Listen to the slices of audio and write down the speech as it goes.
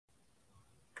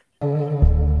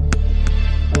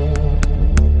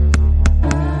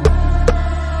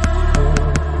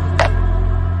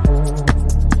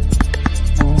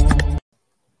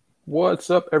What's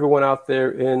up, everyone out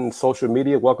there in social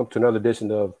media? Welcome to another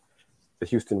edition of the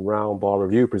Houston Round Ball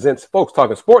Review presents Folks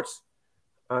Talking Sports.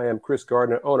 I am Kris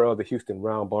Gardner, owner of the Houston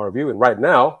Round Ball Review, and right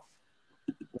now,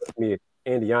 with me,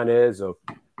 Andy Yanez of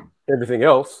everything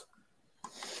else,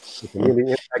 the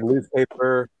Community Impact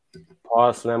newspaper,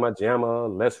 Pause Slamma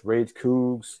Jamma, Let's Rage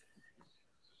Cougs.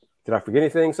 Did I forget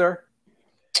anything, sir?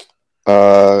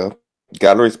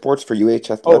 Gallery Sports for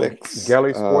UH Athletics.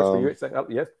 Gallery Sports for UH.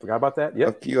 Yes, forgot about that. Yep.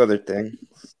 A few other things.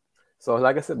 So,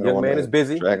 like I said, the young man is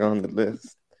busy. Drag on the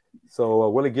list. So,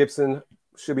 Willy Gibson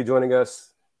should be joining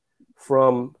us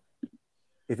from,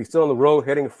 if he's still on the road,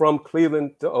 heading from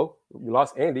Cleveland to, we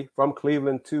lost Andy, from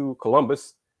Cleveland to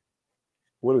Columbus.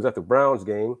 Willy was at the Browns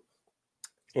game.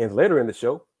 And later in the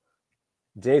show,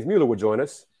 James Mueller will join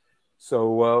us.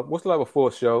 So, we'll still have a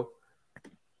full show.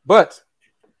 But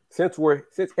since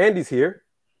Andy's here,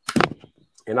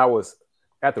 and I was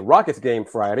at the Rockets game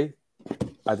Friday,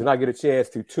 I did not get a chance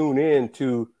to tune in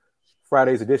to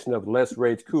Friday's edition of Let's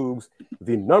Rage Cougs,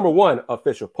 the number one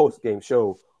official post-game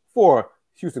show for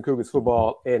Houston Cougars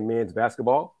football and men's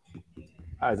basketball.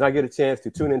 I did not get a chance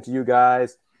to tune in to you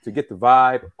guys to get the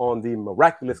vibe on the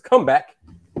miraculous comeback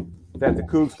that the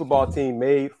Cougs football team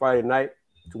made Friday night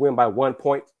to win by 1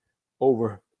 point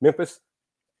over Memphis,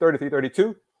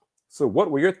 33-32. So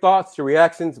what were your thoughts, your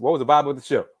reactions? What was the vibe of the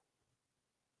show?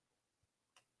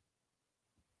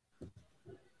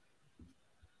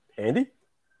 Andy?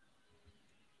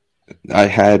 I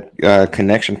had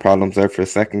connection problems there for a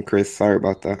second, Kris. Sorry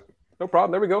about that. No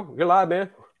problem. There we go. You're live, man.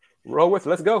 Roll with it.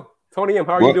 Let's go. Tony M.,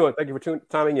 how are you doing? Thank you for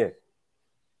timing in.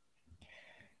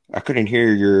 I couldn't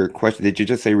hear your question. Did you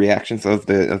just say reactions of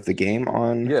the game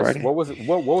on Friday? Yes. What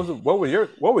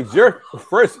was your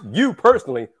first, you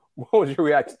personally, what was your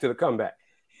reaction to the comeback?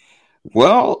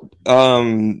 Well,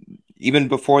 even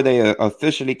before they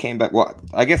officially came back, well,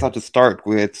 I guess I'll just start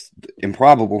with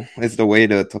improbable is the way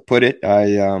to put it.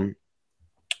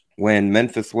 When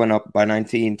Memphis went up by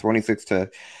 19, 26-7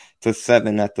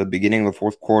 at the beginning of the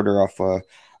fourth quarter off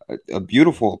a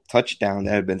beautiful touchdown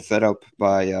that had been set up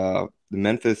by the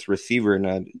Memphis receiver, and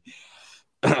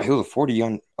it was a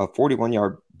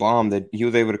 41-yard bomb that he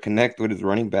was able to connect with his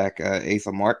running back,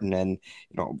 Asa Martin. And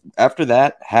after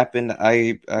that happened,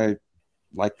 I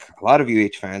like a lot of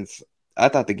UH fans, I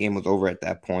thought the game was over at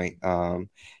that point. And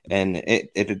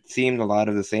it had seemed a lot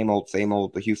of the same old.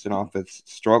 The Houston offense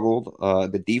struggled.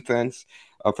 The defense,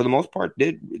 for the most part,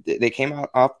 they came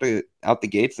out the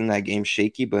gates in that game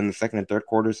shaky, but in the second and third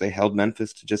quarters, they held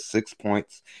Memphis to just 6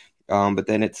 points. But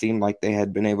then it seemed like they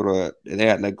had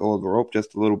let go of the rope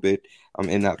just a little bit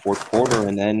in that fourth quarter.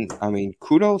 And then,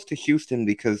 kudos to Houston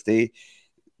because they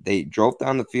drove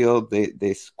down the field.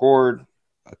 They scored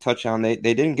a touchdown. They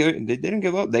didn't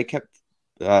give up. They kept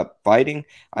fighting.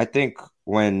 I think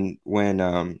when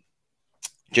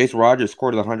Jason Rogers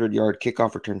scored the 100-yard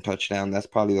kickoff return touchdown, that's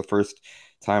probably the first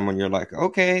time when you're like,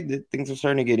 okay, things are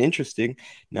starting to get interesting.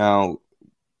 Now,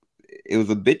 it was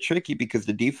a bit tricky because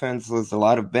the defense was a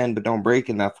lot of bend but don't break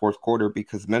in that fourth quarter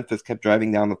because Memphis kept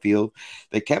driving down the field.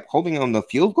 They kept holding on the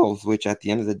field goals, which at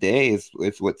the end of the day is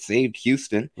what saved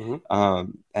Houston.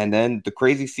 Mm-hmm. And then the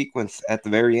crazy sequence at the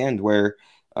very end where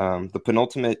the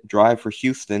penultimate drive for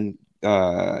Houston,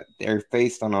 they're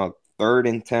faced on a 3rd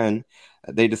and 10.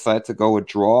 They decide to go a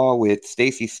draw with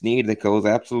Stacey Sneed that goes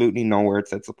absolutely nowhere. It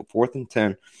sets up a 4th and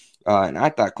 10. And I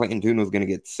thought Clayton Dune was going to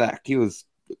get sacked. He was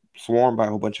swarmed by a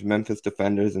whole bunch of Memphis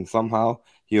defenders, and somehow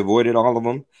he avoided all of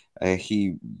them.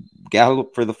 He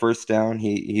galloped for the first down.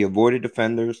 He avoided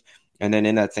defenders. And then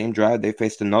in that same drive, they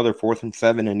faced another 4th and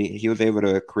 7, and he was able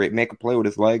to make a play with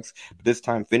his legs, but this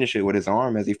time finish it with his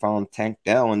arm as he found Tank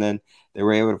Dell. And then they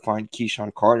were able to find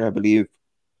Keyshawn Carter, I believe,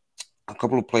 a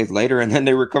couple of plays later, and then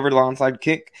they recovered the onside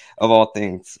kick of all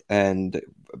things. And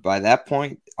by that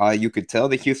point, you could tell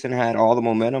that Houston had all the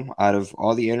momentum out of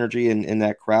all the energy in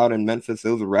that crowd in Memphis. It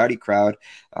was a rowdy crowd,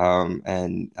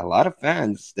 and a lot of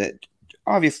fans that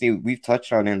obviously we've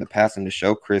touched on in the past in the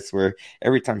show, Kris, where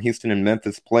every time Houston and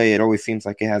Memphis play, it always seems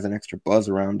like it has an extra buzz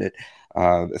around it,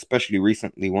 especially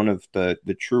recently, one of the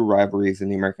true rivalries in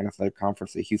the American Athletic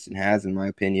Conference that Houston has, in my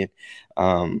opinion.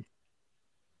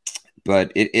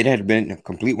 But it had been a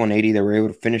complete 180. They were able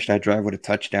to finish that drive with a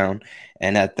touchdown.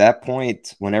 And at that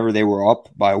point, whenever they were up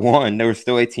by 1, there were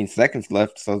still 18 seconds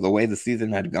left. So the way the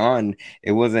season had gone,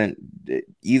 it wasn't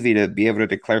easy to be able to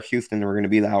declare Houston they were going to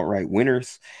be the outright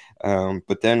winners.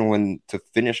 But then to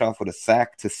finish off with a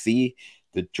sack, to see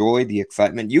the joy, the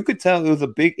excitement, you could tell it was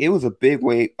a big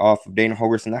weight off of Dana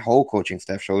Holgorsen, that whole coaching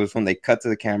staff shoulders when they cut to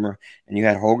the camera and you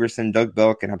had Holgorsen, Doug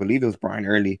Belk, and I believe it was Brian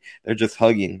Early. They're just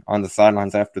hugging on the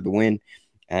sidelines after the win.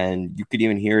 And you could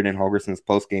even hear it in Holgerson's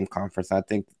post-game conference. I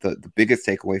think the biggest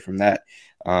takeaway from that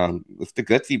was the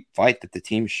gutsy fight that the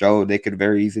team showed. They could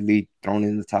very easily thrown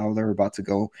in the towel. They were about to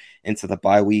go into the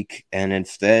bye week, and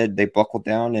instead they buckled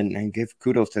down and give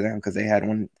kudos to them because they had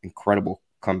one incredible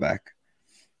comeback.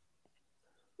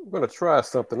 I'm going to try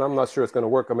something. I'm not sure it's going to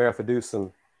work. I may have to do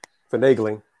some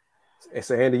finagling. And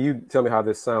so, Andy, you tell me how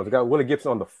this sounds. We got Willy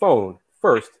Gibson on the phone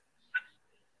first.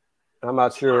 I'm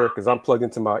not sure because I'm plugged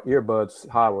into my earbuds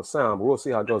how it will sound, but we'll see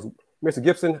how it goes. Mr.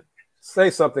 Gibson, say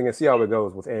something and see how it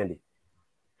goes with Andy.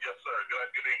 Yes, sir.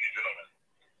 Good evening,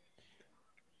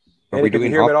 gentlemen. Andy, can you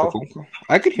hear him at all?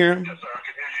 I could hear him. Yes, sir. I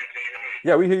can hear you. Can you hear me?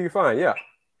 Yeah, we hear you fine. Yeah.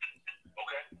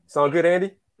 Okay. Sound good,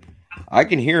 Andy? I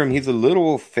can hear him. He's a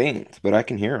little faint, but I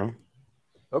can hear him.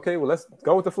 Okay, well, let's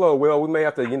go with the flow, Will. We may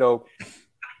have to,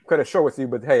 cut it short with you,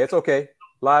 but hey, it's okay.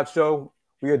 Live show,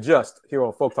 we adjust here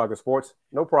on Folk Talking Sports.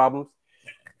 No problems.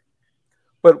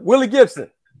 But Willy Gibson.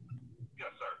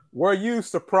 Yes, sir. Were you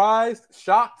surprised,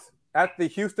 shocked at the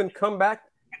Houston comeback?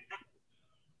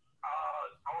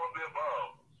 All of the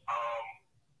above.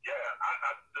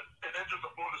 In interest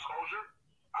of full disclosure,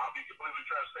 I'll be completely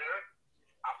transparent.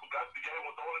 I forgot the game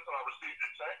was on until I received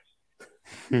your text.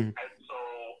 And so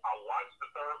I watched the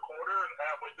third quarter and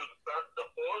halfway through the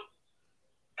fourth.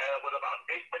 And with about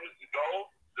 8 minutes to go,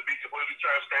 to be completely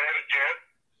transparent again,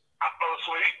 I fell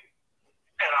asleep.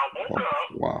 And I woke up.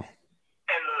 Wow.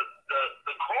 And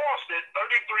the call said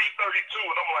 33-32.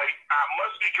 And I'm like, I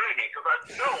must be dreaming because I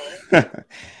know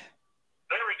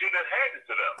they were getting it handed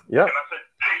to them. Yep. And I said,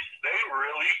 they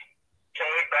really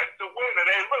came back to win. And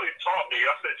they really taught me.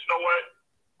 I said, you know what?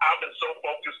 I've been so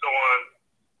focused on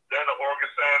Dana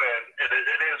Ferguson, and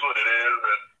it is what it is.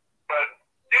 But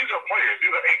these are players.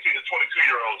 These are 18 to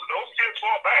 22-year-olds. And those kids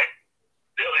fall back.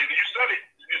 You said it.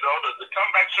 The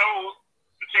comeback shows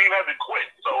the team hasn't quit.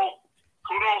 So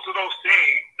kudos to those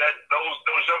teams,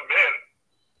 those young men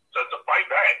to fight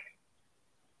back.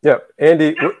 Yeah.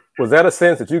 Andy, was that a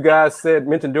sense that you guys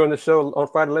mentioned during the show on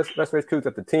Friday, Let's Race Coots,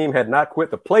 that the team had not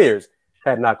quit, the players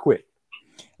had not quit?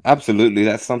 Absolutely.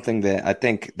 That's something that I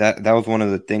think that was one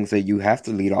of the things that you have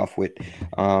to lead off with,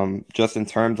 just in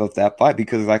terms of that fight,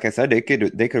 because like I said, they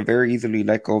could very easily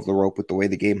let go of the rope with the way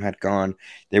the game had gone.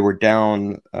 They were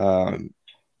down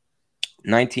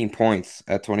 19 points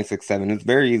at 26-7. It's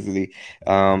very easily.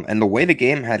 And the way the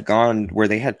game had gone, where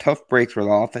they had tough breaks, where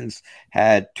the offense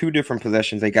had two different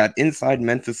possessions. They got inside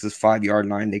Memphis's 5-yard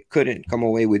line. They couldn't come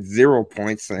away with 0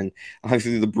 points. And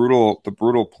obviously the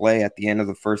brutal play at the end of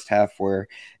the first half, where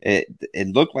it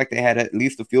looked like they had at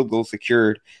least a field goal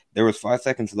secured. There was 5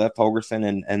 seconds left.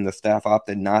 Holgerson and the staff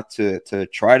opted not to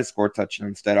try to score a touchdown,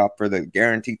 instead opt for the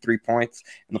guaranteed 3 points.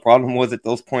 And the problem was that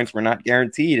those points were not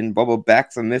guaranteed, and Bubba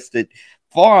Baxa missed it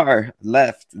far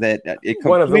left that it completely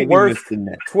one of the worst missed the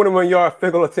net. 21-yard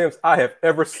field goal attempts I have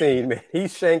ever seen, man. He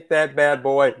shanked that bad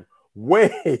boy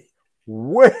way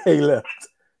left.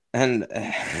 And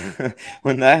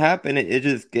when that happened, it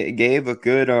just gave a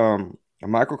good a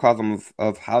microcosm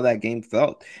of how that game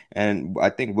felt. And I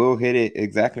think Will hit it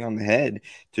exactly on the head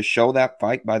to show that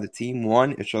fight by the team.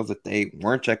 One, it shows that they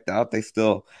weren't checked out. They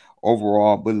still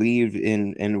overall believed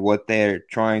in what they're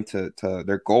trying to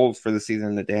their goals for the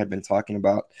season that they had been talking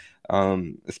about,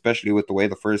 especially with the way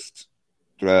the first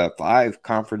 5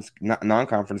 conference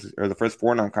non-conference, or the first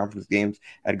 4 non-conference games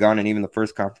had gone, and even the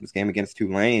first conference game against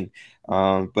Tulane.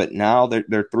 But now they're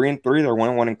 3-3. They're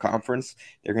 1-1 in conference.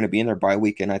 They're going to be in their bye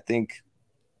week, and I think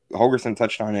Holgerson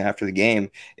touched on it after the game.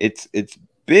 It's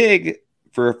big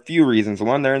for a few reasons.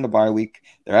 One, they're in the bye week.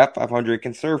 They're at 500. It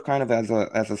can serve kind of as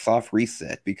a soft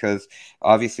reset, because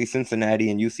obviously Cincinnati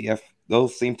and UCF,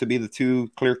 those seem to be the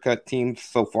 2 clear-cut teams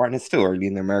so far, and it's still early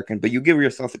in the American, but you give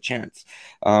yourself a chance,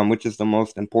 which is the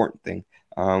most important thing.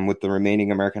 With the remaining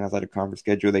American Athletic Conference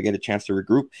schedule, they get a chance to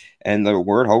regroup, and the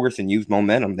word Holgerson used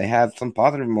momentum. They have some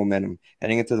positive momentum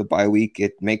heading into the bye week.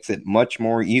 It makes it much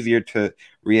more easier to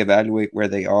reevaluate where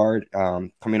they are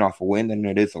coming off a win than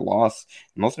it is a loss.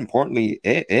 Most importantly,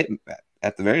 it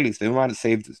at the very least, it might have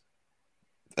saved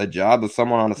a job of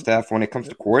someone on the staff when it comes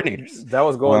to coordinators. That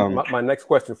was going my next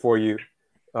question for you,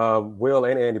 Will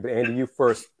and Andy, but Andy, you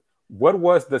first. What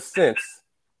was the sense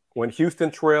when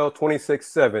Houston trailed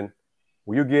 26-7?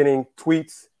 Were you getting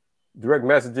tweets, direct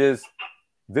messages?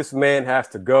 This man has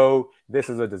to go. This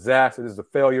is a disaster. This is a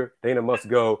failure. Dana must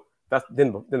go.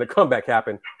 Then the comeback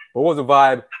happened. What was the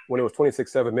vibe when it was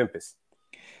 26-7 Memphis?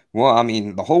 Well, I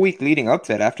mean, the whole week leading up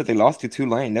to it, after they lost to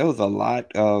Tulane, there was a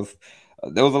lot of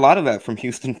that from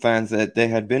Houston fans, that they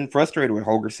had been frustrated with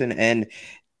Holgerson. And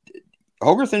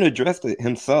Holgerson addressed it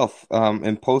himself in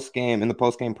the post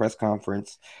game press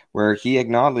conference, where he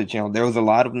acknowledged, there was a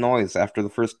lot of noise after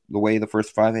the way the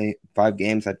first five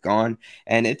games had gone,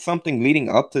 and it's something leading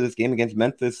up to this game against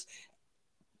Memphis.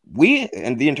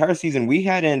 And the entire season, we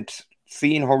hadn't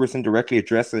seen Holgerson directly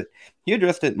address it. He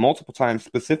addressed it multiple times,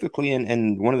 specifically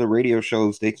in one of the radio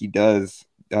shows that he does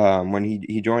when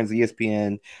he joins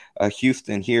ESPN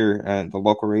Houston here, the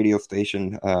local radio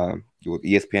station.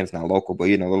 ESPN's not local, but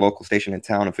the local station in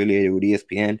town affiliated with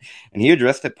ESPN, and he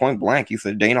addressed it point blank. He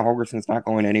said Dana Holgerson's not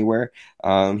going anywhere.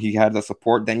 He had the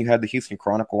support. Then you had the Houston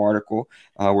Chronicle article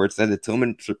where it said that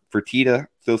Tillman Fertitta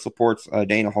still supports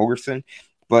Dana Holgerson,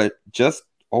 but just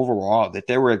overall that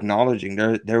they were acknowledging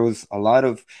there was a lot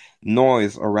of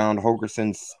noise around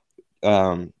Holgerson's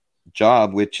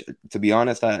job, which, to be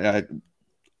honest, I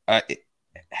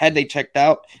had they checked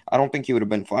out, I don't think he would have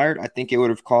been fired. I think it would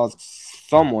have caused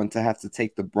someone to have to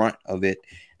take the brunt of it,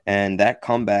 and that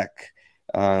comeback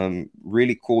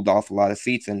really cooled off a lot of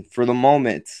seats. And for the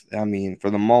moment,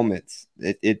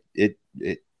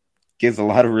 it gives a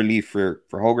lot of relief for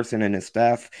Holgerson and his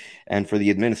staff and for the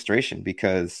administration,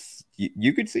 because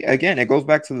you could see, again, it goes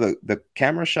back to the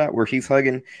camera shot where he's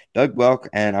hugging Doug Belk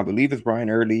and I believe it's Brian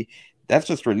Early. That's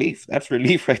just relief. That's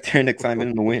relief right there, and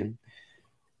excitement in the win.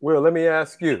 Will, let me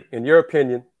ask you, in your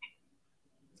opinion,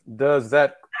 does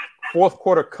that fourth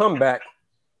quarter comeback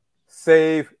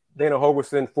save Dana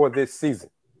Holgerson for this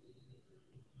season?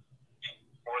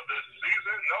 For this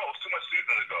season? No, it's too much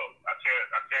season to go. I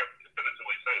can't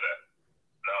definitively say that.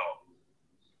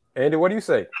 No. Andy, what do you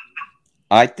say?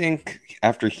 I think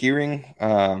after hearing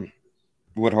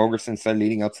what Holgerson said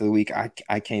leading up to the week,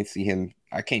 I can't see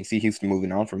Houston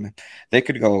moving on from him. They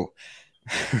could go.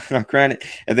 Now, granted,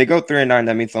 if they go 3-9,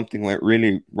 that means something went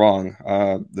really wrong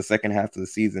the second half of the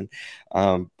season.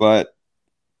 But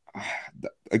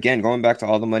again, going back to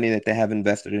all the money that they have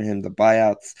invested in him, the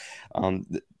buyouts,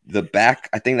 the back,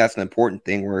 I think that's an important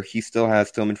thing where he still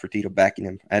has Tillman Fertitta backing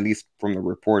him, at least from the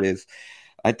report is.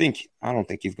 I don't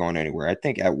think he's going anywhere. I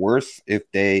think at worst,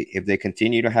 if they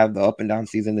continue to have the up and down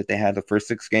season that they had the first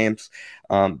 6 games,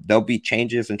 there'll be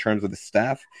changes in terms of the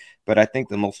staff. But I think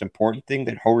the most important thing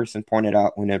that Holgerson pointed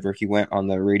out whenever he went on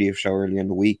the radio show earlier in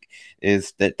the week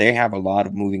is that they have a lot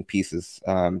of moving pieces.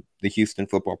 The Houston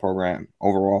football program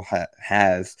overall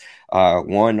has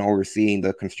one, overseeing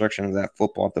the construction of that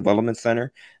football development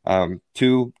center.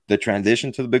 2, the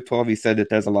transition to the Big 12. He said that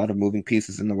there's a lot of moving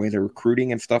pieces in the way they're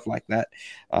recruiting and stuff like that.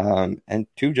 And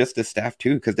 2, just the staff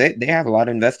too, because they have a lot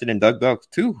invested in Doug Belk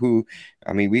too, who,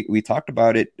 I mean, we talked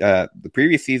about it the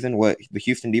previous season, what the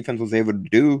Houston defense was able to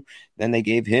do. Then they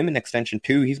gave him an extension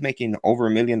too. He's making over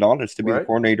 $1 million to be the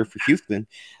coordinator for Houston.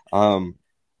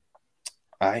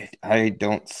 I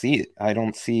don't see it. I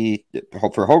don't see,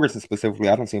 for Holgerson specifically,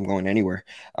 I don't see him going anywhere,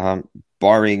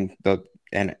 barring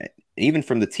and even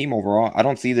from the team overall, I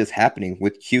don't see this happening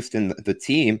with Houston, the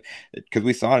team, because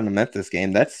we saw it in the Memphis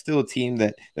game. That's still a team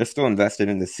that they're still invested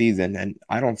in the season, and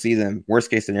I don't see them, worst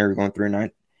case scenario, going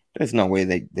 3-9. There's no way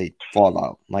they fall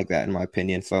out like that, in my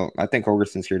opinion. So I think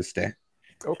Holgerson's here to stay.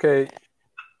 Okay.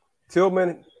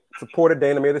 Tillman supported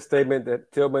Dana, made a statement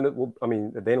that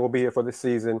that Dana will be here for the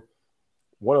season.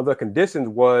 One of the conditions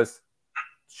was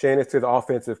changes to the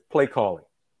offensive play calling,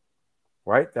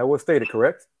 right? That was stated,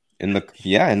 correct? In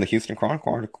the Houston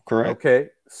Chronicle article, correct. Okay,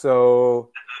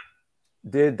 so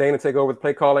did Dana take over the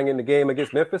play calling in the game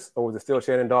against Memphis, or was it still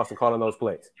Shannon Dawson calling those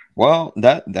plays? Well,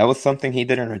 that was something he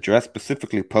didn't address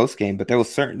specifically post-game, but there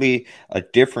was certainly a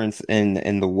difference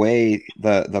in the way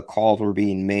the calls were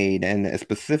being made, and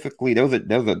specifically there was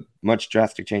a much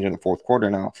drastic change in the fourth quarter.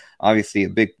 Now, obviously, a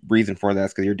big reason for that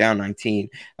is because you're down 19.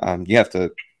 You have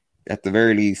to, at the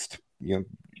very least,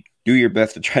 do your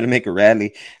best to try to make a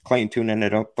rally. Clayton Tune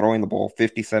ended up throwing the ball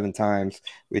 57 times,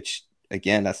 which,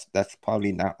 again, that's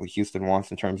probably not what Houston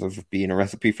wants in terms of being a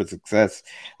recipe for success.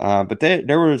 But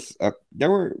there were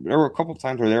a couple of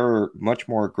times where they were much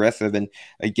more aggressive. And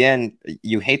again,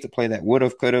 you hate to play that would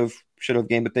have, could have, should have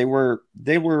game, but they were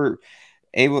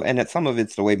able, and some of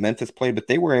it's the way Memphis played, but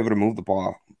they were able to move the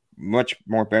ball much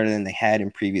more better than they had in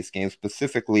previous games,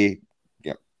 specifically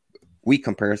weak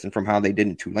comparison from how they did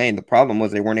in Tulane. The problem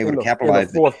was they weren't able to capitalize.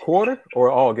 In the fourth quarter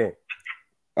or all game?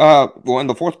 Well, in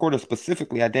the fourth quarter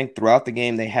specifically, I think throughout the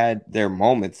game they had their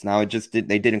moments. Now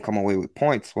they didn't come away with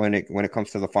points when it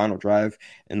comes to the final drive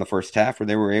in the first half, where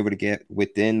they were able to get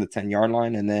within the 10-yard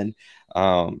line, and then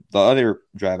the other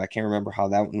drive, I can't remember how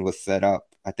that one was set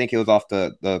up. I think it was off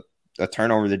the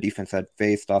turnover the defense had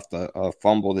faced off the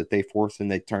fumble that they forced, and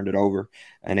they turned it over.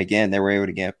 And again, they were able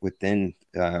to get within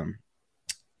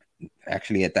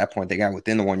Actually, at that point, they got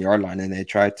within the 1 yard line, and they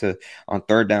tried to, on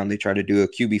third down, they tried to do a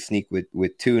QB sneak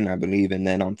with Tune, I believe, and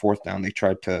then on fourth down, they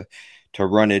tried to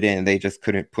run it in. They just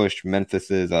couldn't push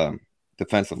Memphis's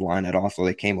defensive line at all, so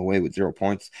they came away with 0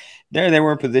 points. They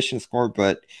were in position to score,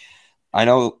 but I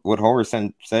know what Homer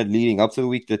said leading up to the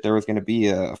week that there was going to be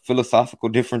a philosophical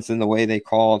difference in the way they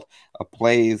called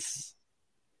plays.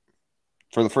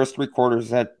 For the first 3 quarters,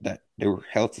 that they were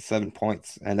held to 7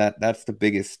 points, and that's the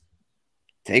biggest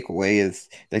takeaway is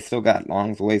they still got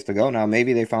long ways to go. Now,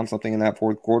 maybe they found something in that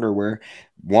fourth quarter where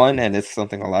and it's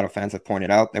something a lot of fans have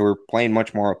pointed out, they were playing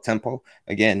much more up tempo.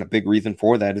 Again, a big reason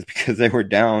for that is because they were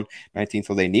down 19,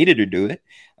 so they needed to do it.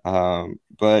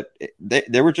 But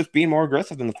they were just being more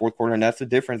aggressive in the fourth quarter, and that's the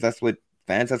difference. That's what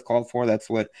fans have called for. That's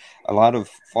what a lot of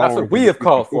followers. That's what we have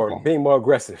called for, being more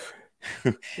aggressive.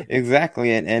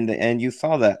 Exactly, and you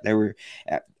saw that they were.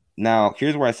 Now,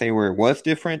 here's where I say where it was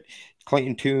different.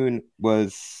 Clayton Tune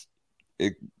was,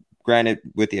 granted,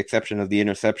 with the exception of the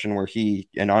interception where he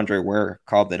and Andre Ware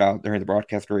called it out during the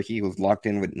broadcast, where he was locked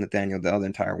in with Nathaniel Dell the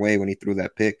entire way when he threw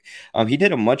that pick. He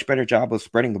did a much better job of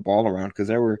spreading the ball around because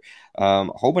there were a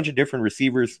whole bunch of different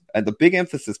receivers. And the big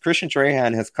emphasis, Christian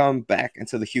Trahan has come back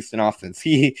into the Houston offense.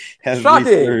 He has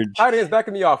resurged. Tight ends back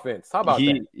in the offense. How about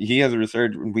that? He has a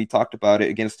resurged. We talked about it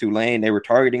against Tulane. They were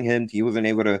targeting him. He wasn't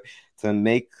able to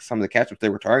make some of the catch-ups. They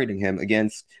were targeting him.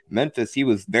 Against Memphis, he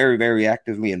was very, very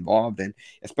actively involved, and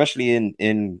especially in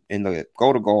the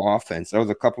goal-to-goal offense. There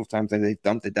was a couple of times that they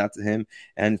dumped it down to him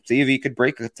and see if he could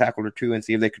break a tackle or two and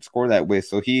see if they could score that way.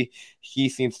 So he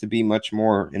seems to be much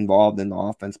more involved in the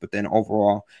offense. But then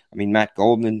overall, I mean, Matt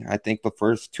Golden, I think the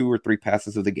first 2 or 3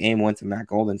 passes of the game went to Matt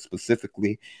Golden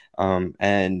specifically.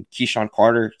 And Keyshawn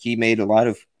Carter, he made a lot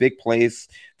of big plays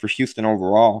for Houston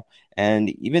overall. And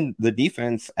even the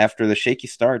defense, after the shaky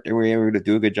start, they were able to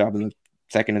do a good job in the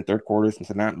second and third quarters and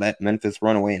to not let Memphis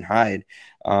run away and hide.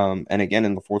 And again,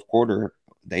 in the fourth quarter,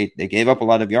 they gave up a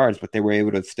lot of yards, but they were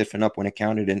able to stiffen up when it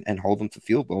counted and hold them to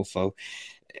field goals. So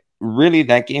really,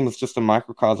 that game was just a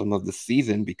microcosm of the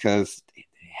season because they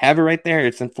have it right there.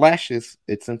 It's in flashes.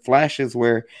 It's in flashes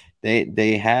where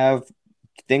they have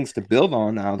things to build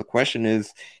on. Now, the question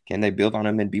is, can they build on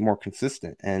them and be more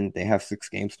consistent? And they have 6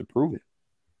 games to prove it.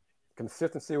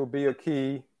 Consistency will be a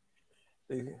key.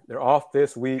 They're off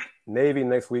this week, Navy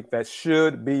next week. That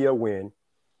should be a win.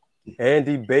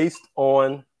 Andy, based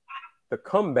on the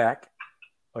comeback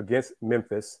against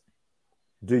Memphis,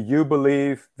 do you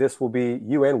believe this will be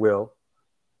you and Will?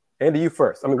 Andy, you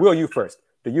first. Will, you first.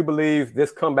 Do you believe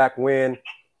this comeback win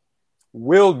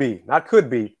will be, not could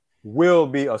be, will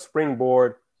be a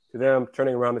springboard to them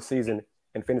turning around the season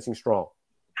and finishing strong?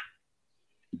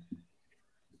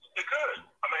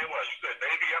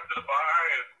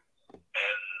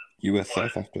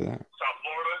 USF after that. South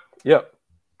Florida? Yep.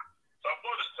 South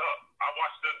Florida's tough. I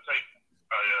watched them take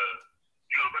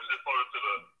University of Florida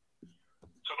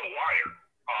to the wire.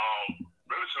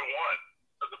 Really should have won.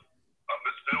 A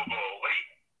missed field goal late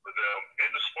with them in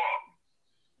the swamp.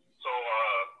 So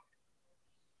it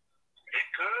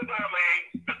could, but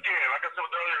again, like I said with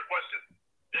the earlier question,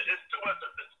 it's too much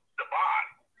to buy.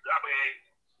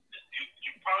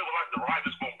 You probably would like to ride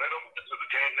this momentum into the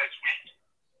game next week.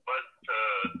 But to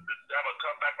have a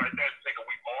comeback like that, take a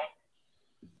week off,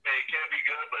 it can be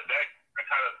good, but that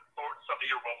kind of thwarts some of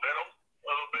your momentum a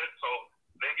little bit. So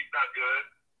maybe it's not good.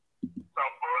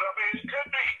 South Florida, it could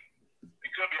be.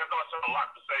 It could be. I know it's a lot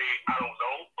to say. I don't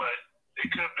know, but it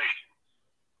could be.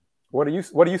 What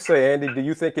do you say, Andy? Do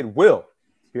you think it will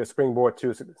be a springboard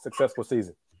to a successful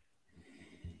season?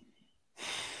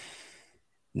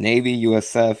 Navy,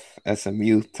 USF,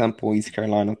 SMU, Temple, East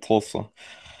Carolina, Tulsa.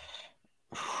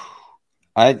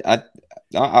 I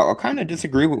kind of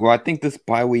disagree with. Well, I think this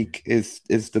bye week is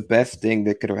the best thing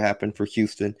that could have happened for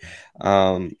Houston,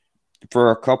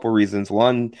 for a couple reasons.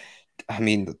 One,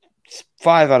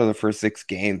 5 out of the first 6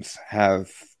 games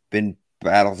have been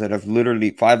battles that have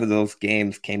literally 5 of those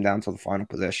games came down to the final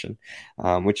possession,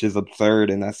 which is absurd,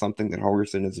 and that's something that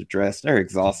Holgerson has addressed. They're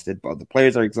exhausted, but the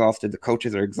players are exhausted, the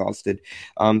coaches are exhausted.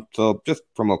 So just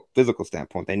from a physical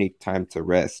standpoint, they need time to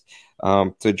rest.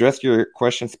 To address your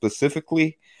question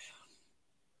specifically,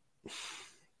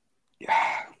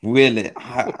 Willy,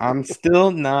 I'm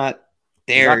still not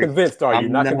there. You're not convinced, are you?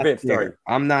 Not convinced, are you?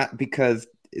 I'm not, because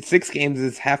 6 games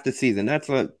is half the season. That's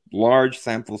a large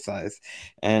sample size,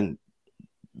 and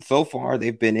so far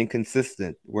they've been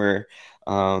inconsistent. Where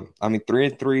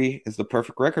 3-3 is the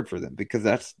perfect record for them because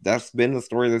that's been the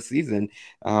story of the season.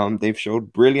 They've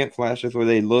showed brilliant flashes where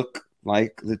they look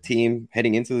like the team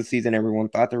heading into the season everyone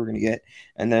thought they were going to get.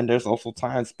 And then there's also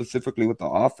times specifically with the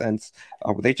offense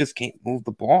where they just can't move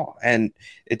the ball. And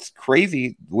it's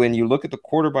crazy when you look at the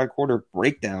quarter-by-quarter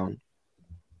breakdown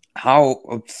how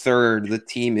absurd the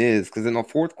team is, because in the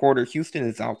fourth quarter, Houston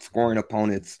is outscoring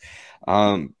opponents.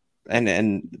 And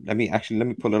let me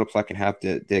pull it up so I can have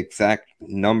the exact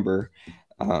number.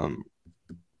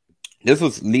 This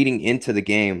was leading into the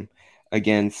game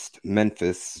against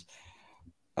Memphis.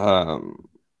 And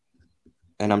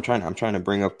I'm trying to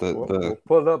bring up we'll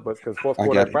pull it up, but because fourth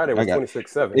quarter Friday was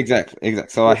 26-7. Exactly.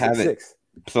 So I have it.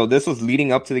 So this was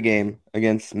leading up to the game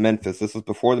against Memphis. This was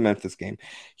before the Memphis game.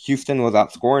 Houston was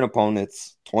outscoring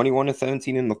opponents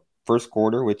 21-17 in the first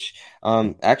quarter, which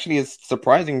actually is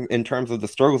surprising in terms of the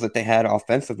struggles that they had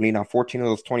offensively. Now, 14 of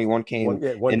those 21 came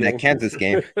in that Kansas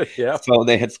game. Yeah. So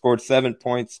they had scored 7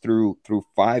 points through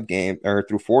 4 games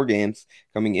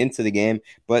coming into the game.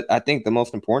 But I think the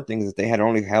most important thing is that they had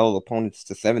only held opponents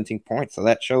to 17 points. So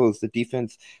that shows the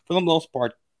defense, for the most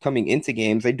part, coming into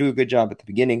games, they do a good job at the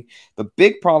beginning. The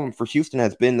big problem for Houston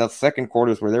has been the second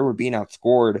quarters where they were being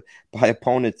outscored by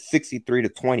opponents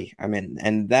 63-20. I mean,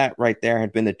 and that right there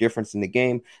had been the difference in the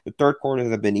game. The third quarters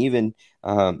have been even.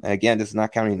 Again, this is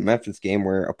not counting the Memphis game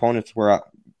where opponents were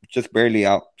just barely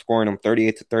outscoring them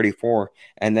 38-34.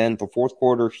 And then the fourth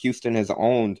quarter, Houston has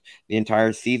owned the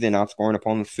entire season, outscoring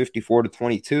opponents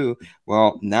 54-22.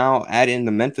 Well, now add in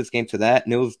the Memphis game to that,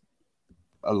 and it was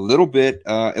a little bit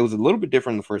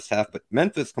different in the first half, but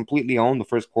Memphis completely owned the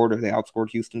first quarter. They outscored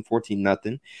Houston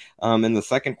 14-0. In the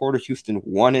second quarter, Houston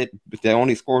won it, but they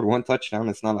only scored 1 touchdown.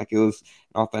 It's not like it was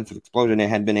an offensive explosion. They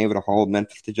had been able to hold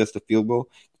Memphis to just a field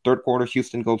goal. Third quarter,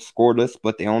 Houston goes scoreless,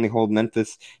 but they only hold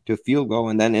Memphis to a field goal.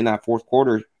 And then in that fourth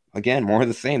quarter, again, more of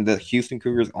the same. The Houston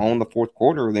Cougars owned the fourth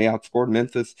quarter. They outscored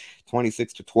Memphis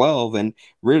 26-12, and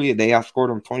really they outscored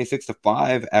them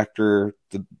 26-5 after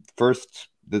the first.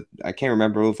 I can't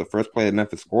remember, it was the first play that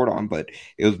Memphis scored on, but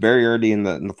it was very early in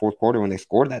the fourth quarter when they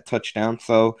scored that touchdown.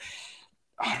 So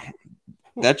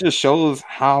that just shows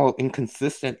how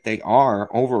inconsistent they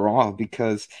are overall,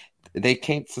 because they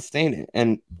can't sustain it.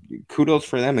 And kudos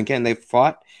for them. Again, they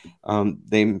fought.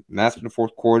 They mastered the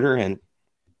fourth quarter, and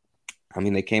I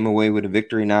mean, they came away with a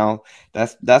victory now.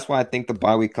 That's why I think the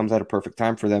bye week comes at a perfect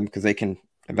time for them, because they can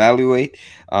evaluate,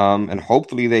 and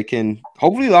hopefully the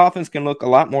offense can look a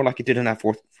lot more like it did in that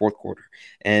fourth quarter.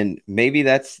 And maybe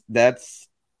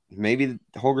maybe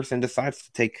Holgorsen decides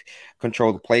to take control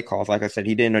of the play calls. Like I said,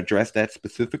 he didn't address that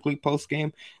specifically post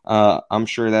game. I'm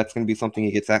sure that's going to be something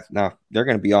he gets asked. Now they're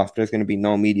going to be off. There's going to be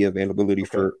no media availability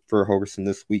for Holgorsen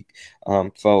this week,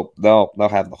 so they'll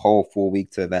have the whole full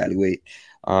week to evaluate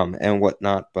and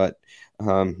whatnot. But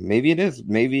maybe it is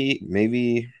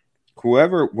maybe.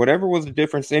 Whatever was the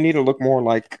difference, they need to look more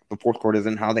like the fourth quarters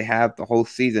and how they have the whole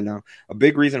season now. A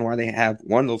big reason why they have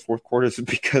won those fourth quarters is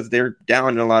because they're down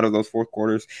in a lot of those fourth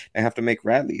quarters and have to make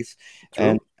rallies. True.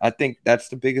 And I think that's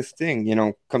the biggest thing. You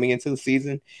know, coming into the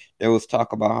season, there was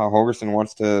talk about how Holgorsen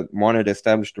wanted to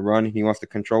establish the run. He wants to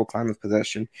control time of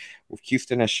possession. Well,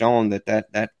 Houston has shown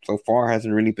that so far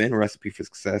hasn't really been a recipe for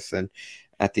success. And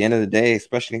at the end of the day,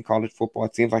 especially in college football,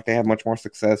 it seems like they have much more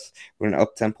success with an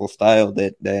up-tempo style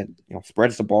that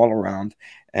spreads the ball around.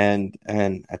 And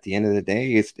at the end of the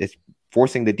day, it's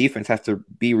forcing the defense have to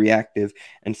be reactive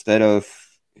instead of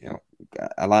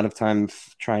a lot of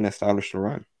times trying to establish the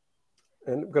run.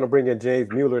 And I'm going to bring in James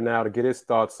Mueller now to get his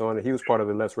thoughts on it. He was part of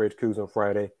the Let's Rage Cougs on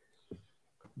Friday.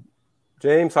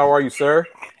 James, how are you, sir?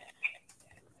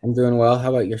 I'm doing well.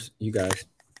 How about you guys?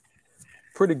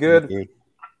 Pretty good.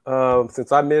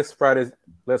 Since I missed Friday's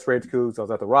Let's Rage Cougs, I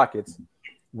was at the Rockets.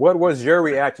 What was your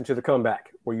reaction to the comeback?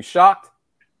 Were you shocked?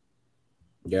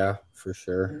 Yeah, for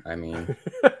sure. I mean,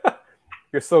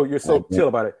 you're so chill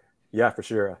about it. Yeah, for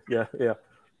sure. Yeah.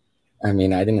 I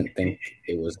mean, I didn't think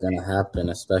it was going to happen,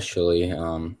 especially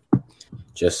no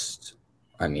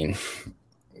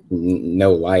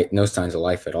signs of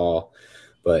life at all.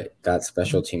 But that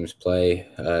special teams play,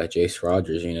 Jace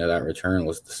Rogers, that return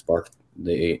was the spark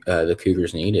the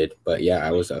Cougars needed. But yeah,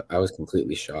 I was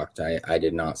completely shocked. I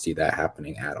did not see that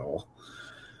happening at all.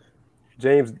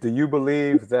 James, do you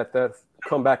believe that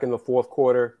comeback in the fourth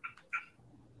quarter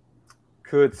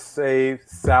could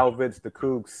salvage the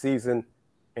Cougs season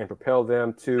and propel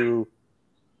them to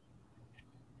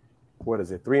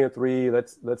 3-3?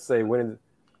 Let's say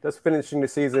finishing the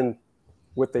season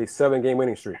with a 7-game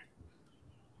winning streak.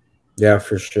 Yeah,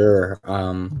 for sure.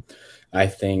 I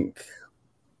think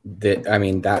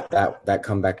that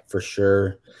comeback for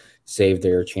sure saved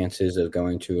their chances of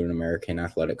going to an American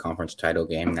Athletic Conference title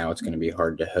game. Now it's going to be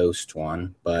hard to host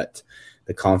one, but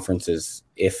the conference is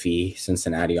iffy.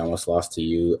 Cincinnati almost lost to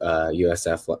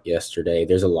USF yesterday.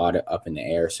 There's a lot up in the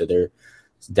air, so there's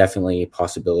definitely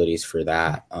possibilities for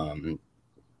that.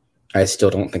 I still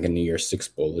don't think a New Year's Six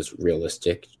Bowl is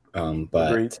realistic,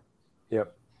 but Agreed.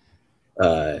 Yep.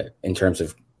 In terms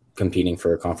of competing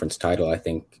for a conference title, I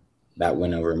think that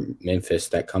win over Memphis,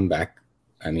 that comeback,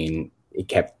 I mean, it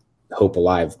kept hope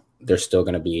alive. There's still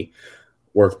going to be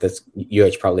work that's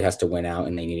UH probably has to win out,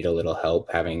 and they need a little help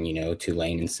having,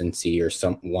 Tulane and Cincy or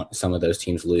some of those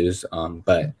teams lose.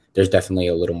 But there's definitely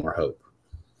a little more hope.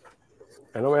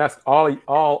 And I'm going to ask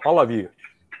all of you,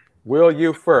 Will,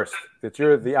 you first, that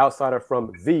you're the outsider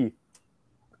from the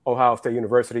Ohio State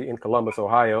University in Columbus,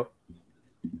 Ohio.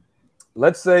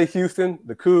 Let's say Houston,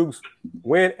 the Cougs,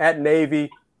 win at Navy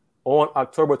on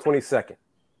October 22nd,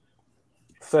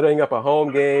 setting up a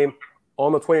home game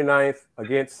on the 29th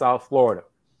against South Florida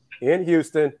in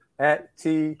Houston at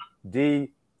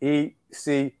TDECU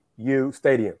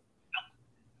Stadium.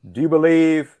 Do you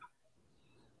believe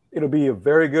it'll be a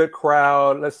very good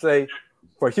crowd? Let's say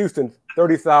for Houston,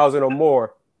 30,000 or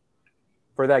more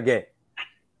for that game.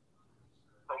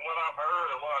 From what I've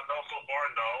heard and what I know so far,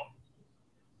 no.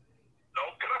 No,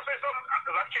 can I say something?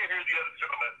 Because I can't hear the other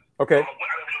gentleman. Okay. I don't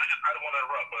want to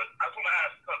interrupt, but I just want to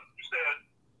ask, because you said,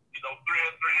 3-3,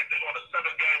 if they're on a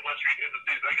 7-game win streak in the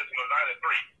season, they get to a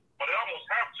 9-3. But they almost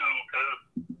have to,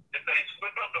 because if they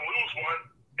slip up and lose one,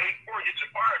 8-4 gets you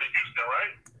fired in Houston,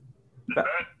 right? Is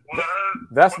that what I heard?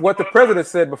 That's what the president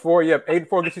said before. Yep,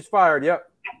 8-4 gets you fired. Yep.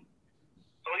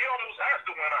 So he almost has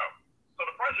to win out. So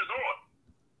the pressure's on.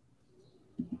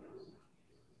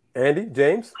 Andy,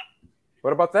 James,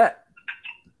 what about that?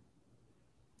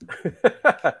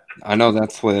 I know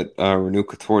that's what Renew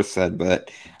Couture said, but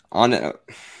I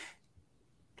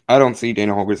don't see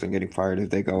Dana Holgorsen getting fired if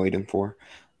they go 8-4.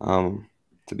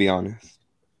 To be honest,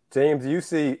 James, do you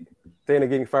see Dana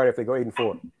getting fired if they go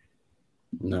 8-4?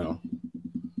 No.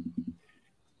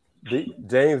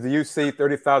 James, do you see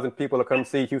 30,000 people to come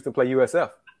see Houston play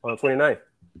USF on the 29th?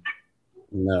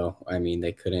 No, I mean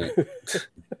they couldn't.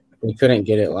 They couldn't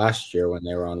get it last year when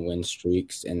they were on win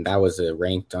streaks, and that was a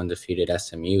ranked undefeated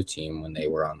SMU team when they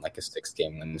were on like a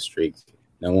 6-game win streak.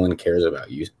 No one cares about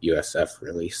USF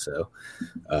really, so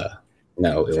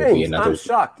no, it will be another. I'm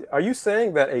shocked. Are you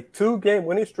saying that a 2-game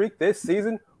winning streak this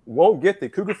season won't get the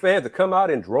Cougar fans to come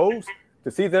out in droves to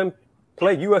see them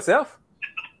play USF?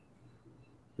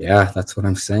 Yeah, that's what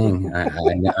I'm saying.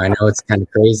 I know it's kind of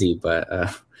crazy, but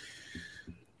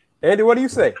Andy, what do you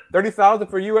say? 30,000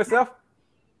 for USF?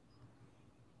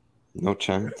 no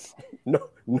chance.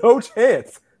 No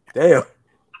chance. Damn.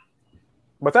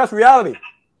 But that's reality.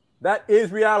 That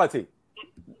is reality.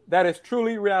 That is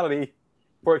truly reality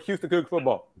for Houston Cougars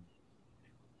football.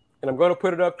 And I'm going to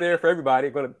put it up there for everybody.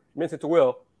 I'm going to mention it to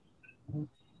Will.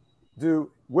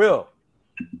 Do Will,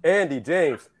 Andy,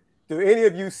 James, do any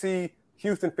of you see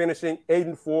Houston finishing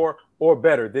 8-4 or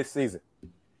better this season?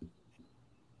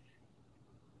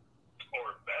 Or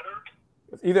better?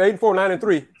 It's either 8-4 or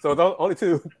 9-3. So it's only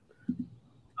two.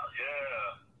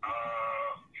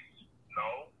 No.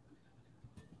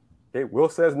 Okay, Will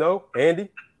says no. Andy?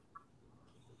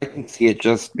 I can see it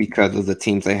just because of the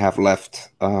teams they have left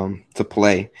to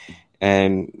play.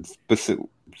 And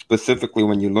specifically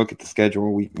when you look at the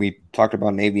schedule, we talked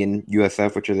about Navy and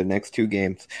USF, which are the next 2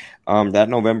 games. That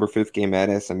November 5th game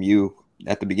at SMU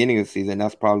at the beginning of the season,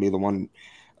 that's probably the one,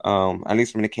 at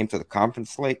least when it came to the conference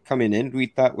slate coming in, we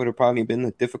thought would have probably been the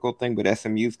difficult thing. But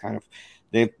SMU's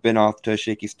they've been off to a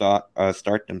shaky start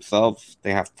themselves.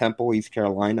 They have Temple, East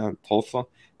Carolina, and Tulsa.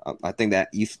 I think that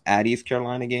East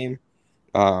Carolina game,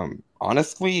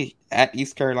 honestly, at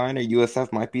East Carolina,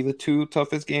 USF might be the 2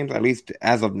 toughest games, at least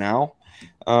as of now.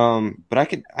 But I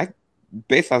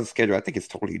based on the schedule, I think it's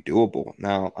totally doable.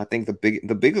 Now, I think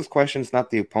the biggest question is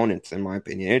not the opponents, in my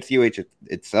opinion. It's UH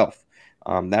itself.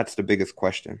 That's the biggest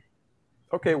question.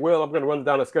 Okay, Will, I'm going to run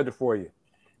down the schedule for you.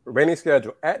 Remaining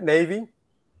schedule at Navy,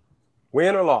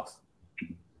 win or loss?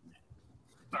 Navy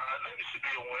should be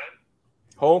a win.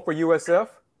 Home for USF?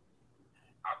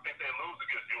 I think they lose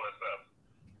against USF.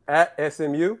 At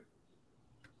SMU? They'll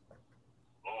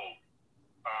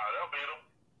beat them.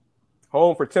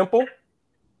 Home for Temple?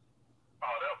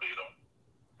 They'll beat them.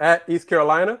 At East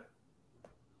Carolina?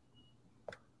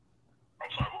 I'm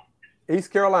sorry.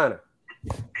 East Carolina.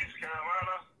 East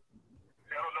Carolina? See,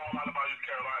 I don't know a lot about East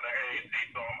Carolina AAC,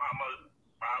 so my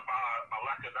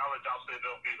lack of knowledge, I'll say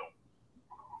they'll beat them.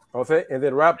 Okay, and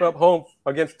then wrap up home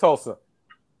against Tulsa.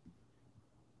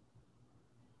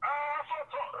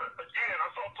 I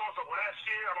saw Tulsa last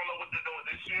year. I don't know what they're doing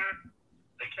this year.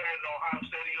 They came to Ohio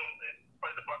Stadium and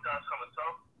played the Buckeyes kind of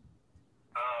tough.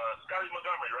 Scotty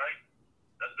Montgomery, right?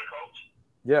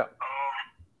 Yeah.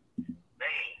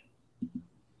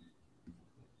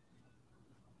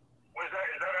 Is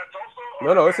that at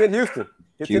Tulsa? No, it's in Houston.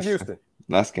 It's in Houston.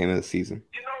 Last game of the season.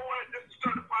 You know what? Just to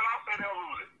certify, I'll say they'll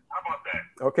lose it. How about that?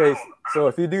 Okay, so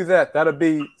if you do that, that'll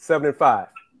be 7-5. Right.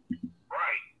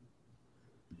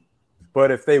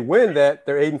 But if they win that,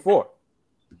 they're 8-4. Right. See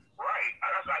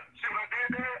what I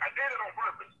did there? I did it on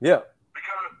purpose. Yeah.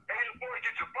 Because 8-4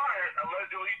 gets you fired,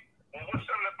 allegedly. Well, what's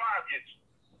 7-5 gets you?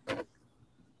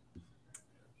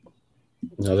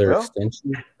 Another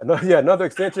extension. Another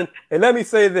extension. And let me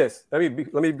say this.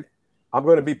 I'm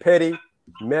going to be petty,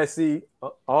 messy,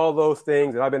 all those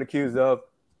things that I've been accused of.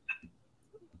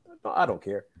 No, I don't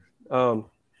care.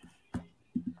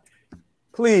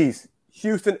 Please,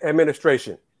 Houston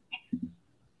administration,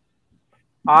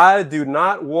 I do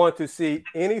not want to see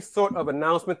any sort of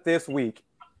announcement this week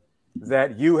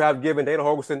that you have given Dana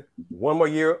Holgorsen one more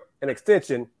year an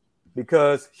extension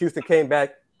because Houston came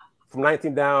back from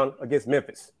 19 down against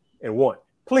Memphis and won.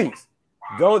 Please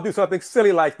don't do something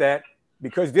silly like that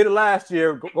because you did it last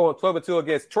year going 12-2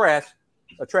 against a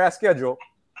trash schedule.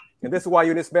 And this is why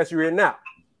you're in this mess you're in now.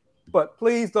 But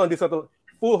please don't do something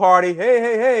foolhardy.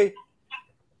 Hey,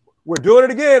 we're doing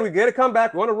it again. We get a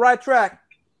comeback. We're on the right track.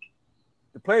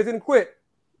 The players didn't quit.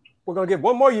 We're going to get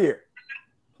one more year.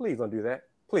 Please don't do that.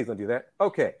 Please don't do that.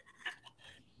 Okay.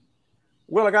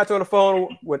 Well, I got you on the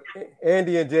phone with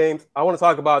Andy and James. I want to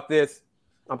talk about this.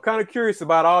 I'm kind of curious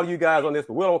about all you guys on this,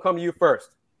 but Will, I'll come to you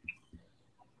first.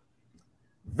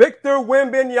 Victor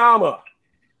Wembanyama.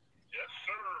 Yes,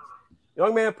 sir.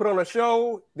 Young man put on a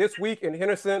show this week in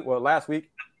Henderson, well, last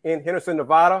week in Henderson,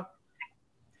 Nevada.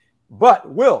 But,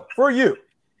 Will, for you,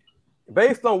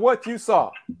 based on what you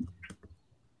saw,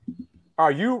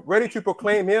 are you ready to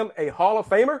proclaim him a Hall of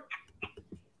Famer?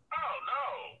 Oh,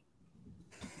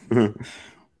 no. No, I thought you were going to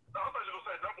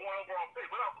say number one overall pick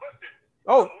without question.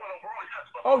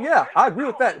 Oh, yeah, I agree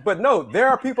with that. But no, there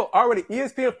are people already,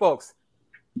 ESPN folks,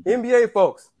 NBA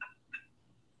folks,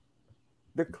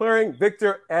 declaring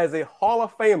Victor as a Hall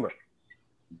of Famer.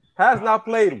 Has not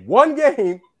played one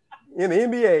game in the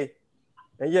NBA,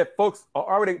 and yet folks are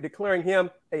already declaring him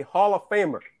a Hall of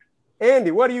Famer.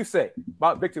 Andy, what do you say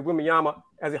about Victor Wembanyama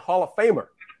as a Hall of Famer?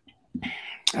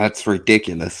 That's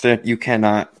ridiculous. You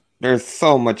cannot. There's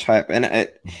so much hype,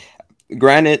 and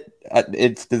granted,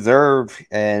 it's deserved,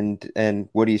 and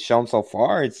what he's shown so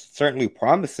far, it's certainly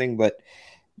promising. But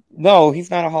no,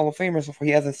 he's not a Hall of Famer. So he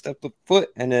hasn't stepped a foot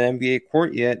in an NBA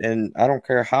court yet, and I don't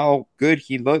care how good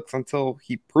he looks until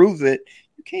he proves it.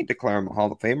 You can't declare him a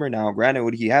Hall of Famer. Now, granted,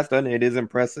 what he has done, it is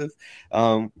impressive.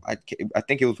 I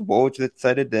think it was Woj that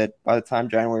said it, that by the time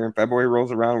January and February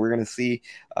rolls around, we're going to see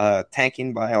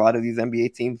tanking by a lot of these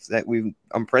NBA teams that we've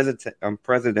I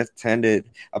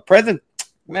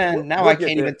can't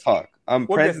even talk. We'll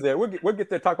get there. We'll get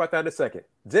there. Talk about that in a second.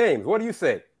 James, what do you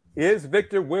say? Is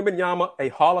Victor Wembanyama a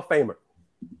Hall of Famer?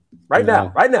 Right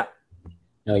now.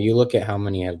 No, you look at how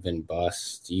many have been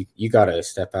busts. You got to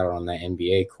step out on that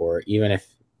NBA court. Even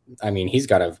if, he's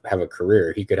got to have a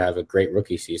career. He could have a great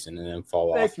rookie season and then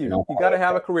fall off. Thank you. You got to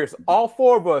have a career. So all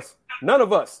four of us, none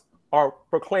of us are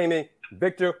proclaiming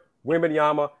Victor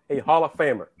Wembanyama a Hall of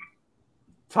Famer.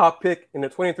 Top pick in the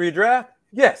 23 draft?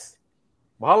 Yes.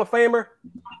 Hall of Famer?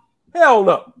 Hell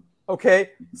no. Okay,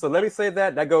 so let me say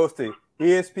that. That goes to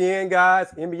ESPN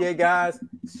guys, NBA guys.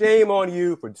 Shame on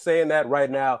you for saying that right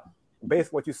now. Based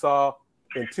on what you saw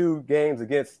in 2 games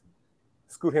against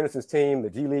Scoot Henderson's team,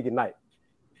 the G League Ignite.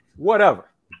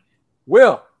 Whatever.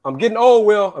 Will, I'm getting old,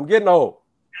 Will. I'm getting old.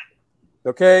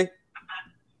 Okay?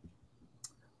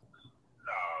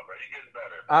 No, but you're getting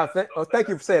better. Thank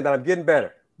you for saying that. I'm getting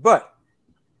better. But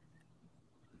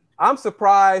I'm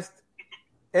surprised.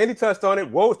 Andy touched on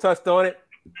it. Woj touched on it.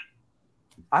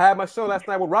 I had my show last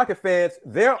night with Rocket fans.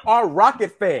 There are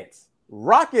Rockets fans,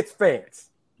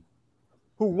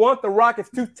 who want the Rockets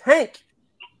to tank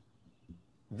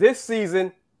this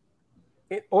season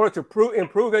in order to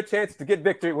improve their chances to get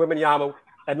Victor Wembanyama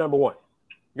at number 1.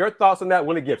 Your thoughts on that,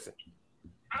 Willy Gibson?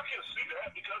 I can see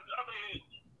that because,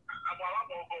 while I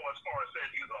won't go as far as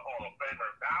saying he's a Hall of Famer,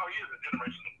 now he is a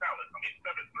generational talent.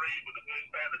 7'3" with a good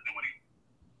fan to do what he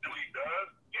does.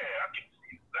 Yeah, I can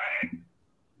see that.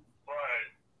 But,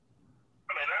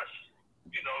 that's,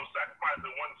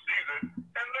 sacrificing one season.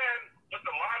 And then, with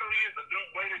the lottery is the new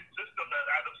weighted system that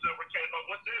Adam Silver came up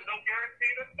with, there's no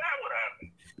guarantee that would happen.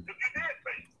 If you did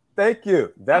say it. Thank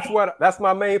you. That's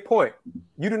my main point.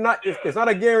 You do not. It's not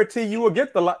a guarantee you will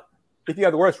get the lot if you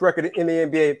have the worst record in the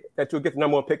NBA that you'll get the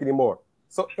number 1 pick anymore.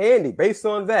 So, Andy, based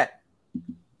on that,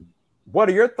 what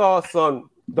are your thoughts on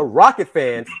the Rocket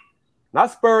fans,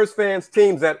 not Spurs fans,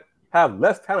 teams that have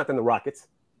less talent than the Rockets,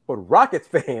 but Rockets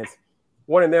fans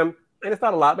wanting them, and it's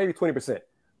not a lot, maybe 20%,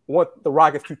 want the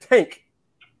Rockets to tank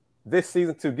this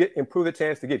season to improve the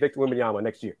chance to get Victor Wembanyama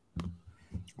next year.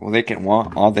 Well, they can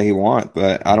want all they want,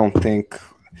 but I don't think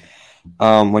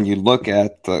when you look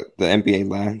at the NBA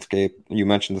landscape, you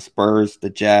mentioned the Spurs, the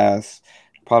Jazz,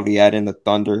 probably add in the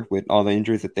Thunder with all the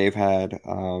injuries that they've had.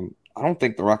 I don't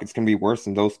think the Rockets can be worse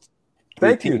than those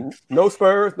three teams. No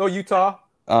Spurs, no Utah,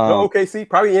 no OKC,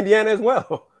 probably Indiana as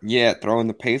well. Yeah, throw in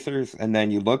the Pacers, and then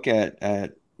you look at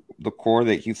the core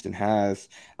that Houston has.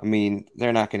 I mean,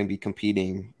 they're not going to be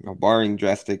competing, barring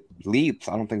drastic leaps.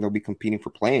 I don't think they'll be competing for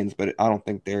play-ins, but I don't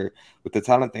think with the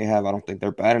talent they have, I don't think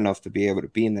they're bad enough to be able to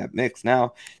be in that mix.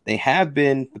 Now, they have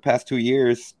been the past 2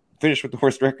 years finished with the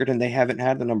worst record, and they haven't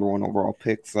had the number 1 overall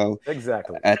pick. So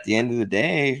exactly, at the end of the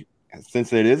day,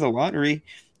 since it is a lottery,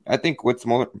 I think what's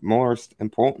most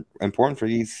important for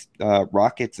these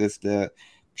Rockets is to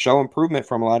show improvement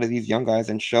from a lot of these young guys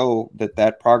and show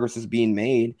that progress is being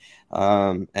made.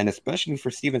 And especially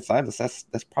for Steven Silas,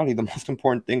 that's probably the most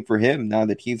important thing for him now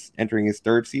that he's entering his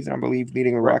 3rd season, I believe,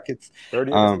 leading the Rockets. 3rd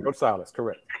year, Coach Silas,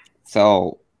 correct.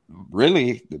 So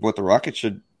really what the Rockets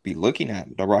should be looking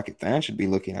at, the Rocket fans should be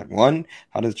looking at, one,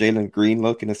 how does Jalen Green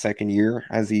look in his 2nd year?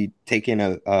 Has he taken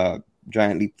a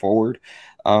giant leap forward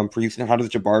for Houston? How does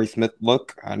Jabari Smith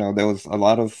look? I know there was a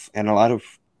lot of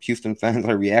Houston fans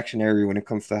are reactionary when it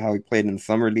comes to how he played in the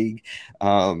summer league,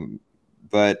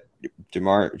 but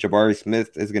Jabari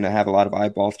Smith is going to have a lot of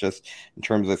eyeballs just in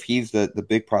terms of he's the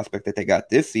big prospect that they got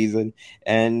this season,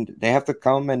 and they have to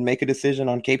come and make a decision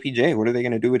on KPJ. What are they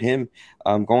going to do with him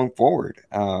going forward?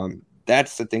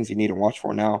 That's the things you need to watch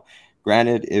for. Now,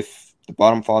 granted, if the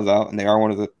bottom falls out and they are one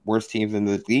of the worst teams in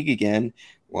the league again,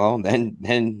 well, then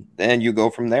you go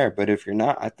from there. But if you're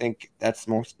not, I think that's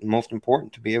most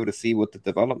important to be able to see what the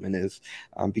development is,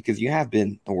 because you have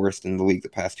been the worst in the league the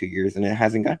past 2 years, and it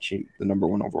hasn't got you the number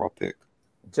 1 overall pick.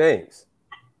 James,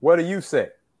 what do you say?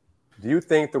 Do you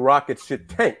think the Rockets should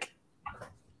tank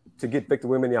to get Victor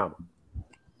Wembanyama?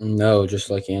 No, just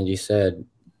like Andy said,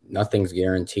 nothing's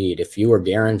guaranteed. If you were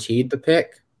guaranteed the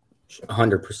pick,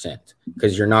 100%,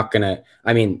 because you're not going to –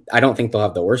 I mean, I don't think they'll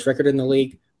have the worst record in the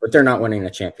league, but they're not winning a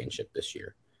championship this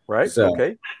year. Right. So,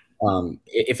 okay.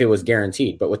 If it was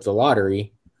guaranteed, but with the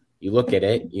lottery, you look at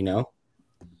it,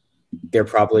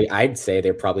 I'd say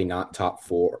they're probably not top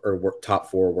 4 or top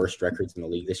 4 worst records in the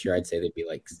league this year. I'd say they'd be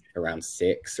like around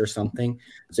 6 or something.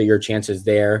 So your chances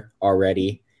there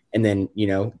already. And then,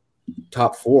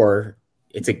 top 4,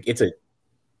 it's a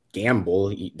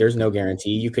gamble. There's no guarantee.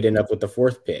 You could end up with the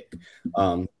 4th pick.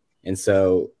 And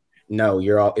so, no,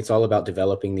 it's all about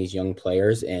developing these young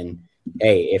players. And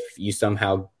hey, if you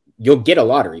you'll get a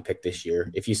lottery pick this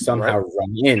year. If you somehow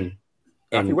run in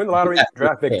and if you win the lottery,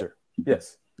 draft Victor.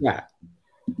 Yes. Yeah.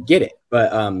 Get it.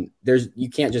 But you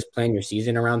can't just plan your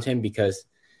season around him, because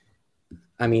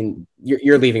I mean,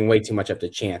 you're leaving way too much up to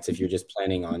chance if you're just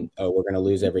planning on, we're going to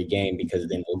lose every game because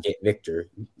then we'll get Victor.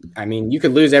 I mean, you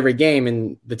could lose every game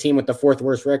and the team with the 4th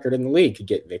worst record in the league could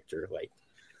get Victor.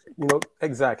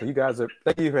 Exactly. You guys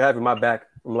thank you for having my back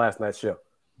from last night's show.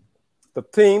 The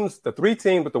 3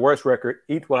 teams with the worst record,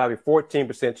 each will have a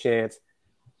 14% chance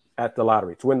at the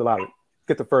lottery, to win the lottery,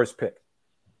 get the 1st pick.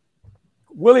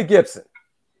 Willy Gibson.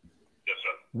 Yes,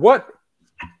 sir. What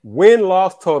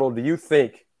win-loss total do you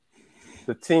think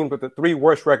the team with the 3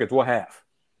 worst records will have?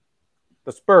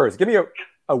 The Spurs. Give me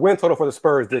a win total for the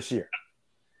Spurs this year.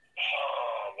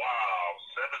 Wow.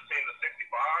 17 to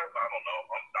 65? I don't know.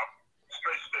 I'm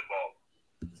straight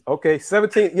spitball. Okay,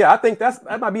 17. Yeah, I think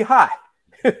that might be high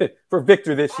for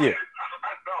Victor this year.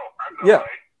 I know. Yeah. Right?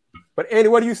 But Andy,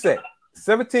 what do you say?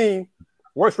 17,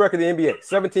 worst record in the NBA,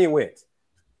 17 wins.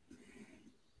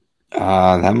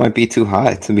 That might be too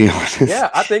high, to be honest.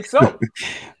 Yeah, I think so.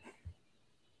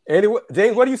 Andy,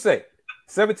 James, what do you say?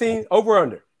 17 over or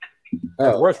under?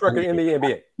 Worst record in the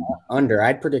NBA. Under.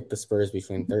 I'd predict the Spurs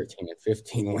between 13 and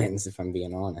 15 wins, if I'm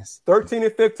being honest. 13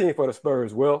 and 15 for the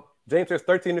Spurs, Will. James says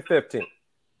 13 and 15.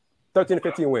 13 and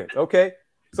 15 wins. Okay.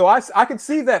 So I can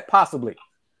see that possibly.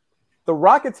 The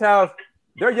Rockets have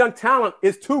their young talent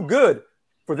is too good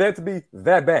for them to be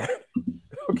that bad.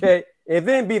 Okay. And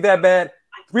then be that bad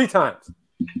 3 times.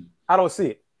 I don't see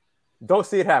it. Don't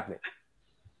see it happening.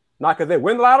 Not because they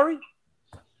win the lottery.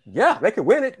 Yeah, they could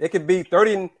win it. They could be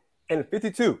 30 and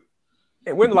 52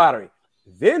 and win the lottery.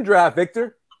 Then draft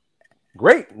Victor.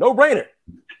 Great. No brainer.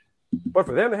 But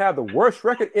for them to have the worst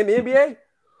record in the NBA,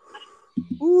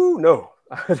 no.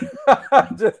 I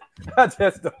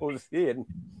just don't see it.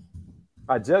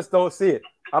 I just don't see it.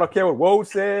 I don't care what Woj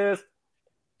says.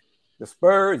 The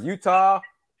Spurs, Utah,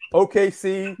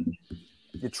 OKC,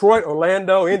 Detroit,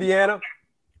 Orlando, Indiana.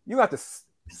 You have to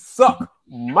suck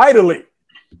mightily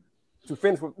to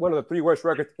finish with one of the 3 worst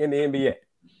records in the NBA.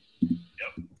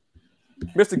 Yep.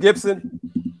 Mr. Gibson,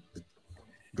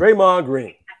 Draymond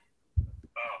Green.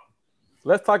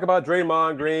 Let's talk about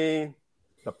Draymond Green,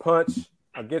 the punch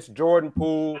against Jordan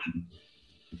Poole.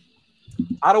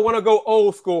 I don't want to go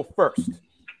old school first.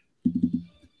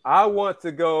 I want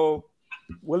to go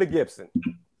Willy Gibson.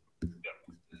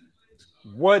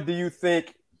 What do you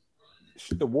think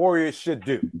the Warriors should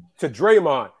do to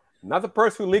Draymond? Not the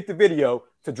person who leaked the video,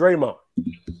 to Draymond.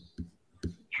 Truth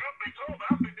be told,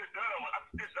 I think they're done. I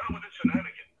think they're done with the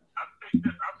shenanigans. I think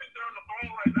they're on the phone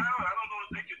right now. I don't know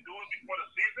if they can do it before the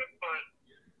season, but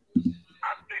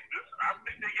I think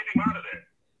they get him out of there.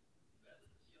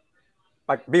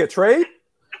 Like via trade?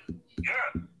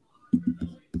 Yes.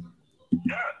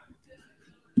 Yes.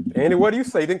 Andy, what do you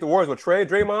say? You think the Warriors will trade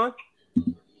Draymond?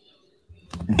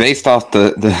 Based off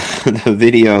the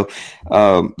video,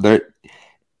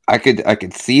 I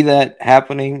could see that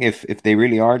happening if they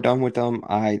really are done with them.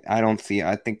 I don't see.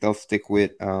 I think they'll stick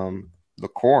with the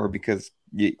core because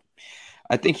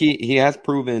I think he has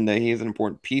proven that he is an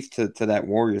important piece to that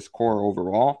Warriors core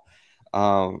overall.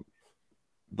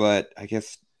 But I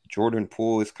guess Jordan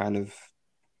Poole is kind of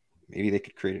maybe they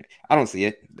could create it. I don't see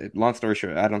it. Long story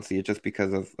short, I don't see it just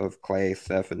because of Clay,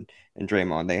 Steph, and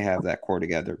Draymond. They have that core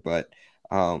together, but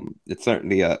it's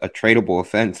certainly a tradable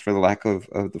offense for the lack of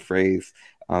the phrase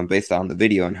based on the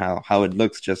video and how it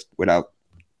looks just without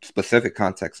specific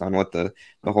context on what the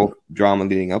whole drama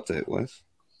leading up to it was.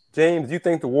 James, do you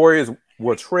think the Warriors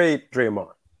will trade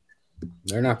Draymond?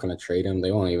 They're not going to trade him.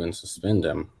 They won't even suspend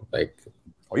him.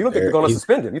 You don't think they're going to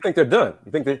suspend him? You think they're done?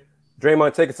 You think that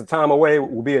Draymond taking some time away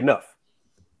will be enough?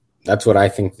 That's what I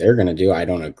think they're going to do. I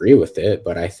don't agree with it,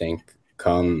 but I think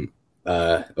come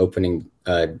opening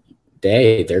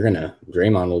day,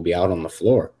 Draymond will be out on the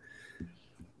floor.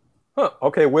 Huh.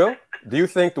 Okay, Will, do you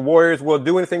think the Warriors will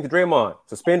do anything to Draymond?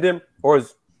 Suspend him, or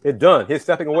is it done? His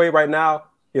stepping away right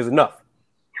now is enough.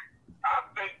 I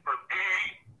think for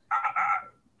me,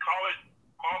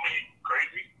 call me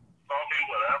crazy, call me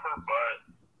whatever, but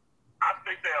I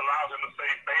think they allowed him to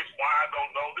save face. Why I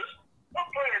don't know this.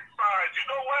 One player decides, you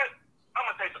know what? I'm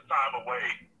gonna take some time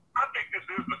away. I think this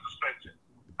is the suspension.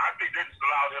 I think they just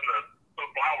allowed him to put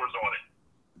flowers on it.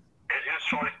 And his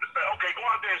choice to say, okay, go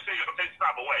out there and say you're gonna take some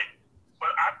time away.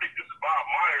 But I think this is Bob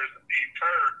Myers and Steve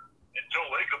Kerr and Joe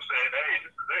Lacob saying, hey,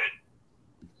 this is it.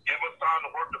 Give us time to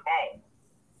work the phone.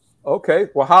 Okay.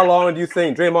 Well, how long do you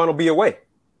think Draymond will be away?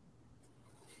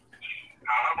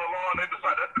 However long they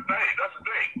decide. That's the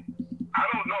thing. I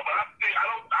don't know, but I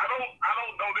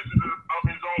don't know this is of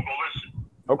his own volition.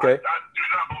 Okay. I do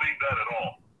not believe that at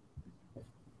all.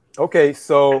 Okay,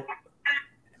 so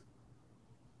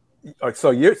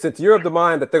since you're of the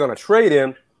mind that they're going to trade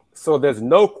him, so there's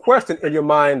no question in your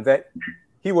mind that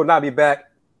he will not be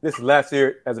back this last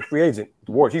year as a free agent.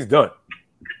 The Warriors, he's done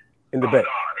in the Bay.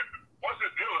 Once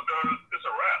this deal is done, it's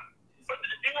a wrap. But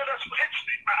that's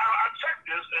interesting. I checked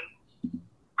this, and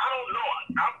I don't know.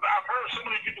 I've heard so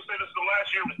many people say this is the last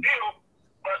year of the deal,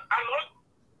 but I looked,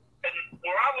 and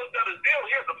where I looked at his deal,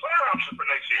 he has a player option for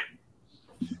next year.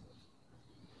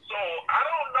 So I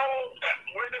don't know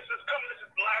where this is coming. This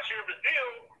is the last year of his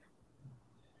deal.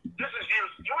 This is year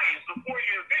 3. It's a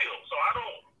 4-year deal. So I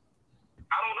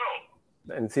don't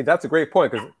know. And see, that's a great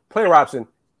point because player option,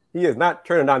 he is not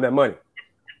turning down that money.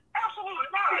 Absolutely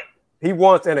not. He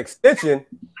wants an extension,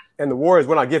 and the Warriors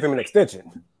will not give him an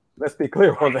extension. Let's be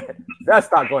clear on that.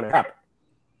 That's not going to happen.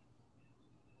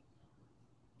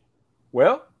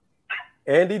 Well,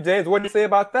 Andy, James, what do you say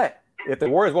about that? If the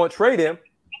Warriors won't trade him,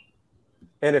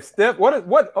 and if Steph, what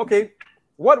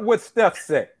would Steph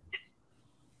say?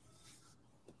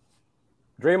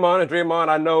 Draymond,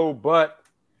 I know, but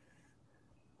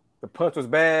the punch was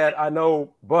bad. I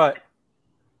know, but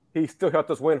he still helped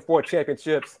us win 4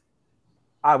 championships.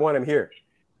 I want him here.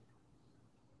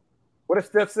 What if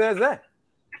Steph says that?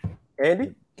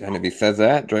 Andy? And if he says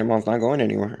that, Draymond's not going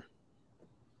anywhere.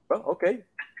 Well, okay.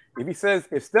 If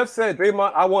Steph says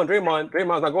Draymond, I want Draymond's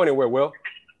not going anywhere, Will.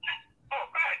 Oh,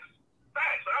 thanks.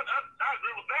 I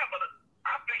agree with that, but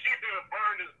I think he's going to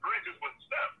burn his bridges with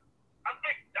Steph. I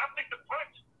think the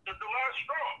punch is the last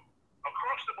straw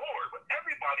across the board with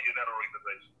everybody in that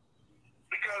organization.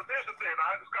 Because here's the thing. I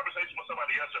had this conversation with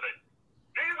somebody yesterday.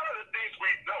 These are the things we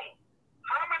know.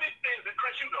 How many things, and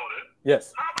Chris, you know this. Yes.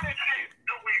 How many things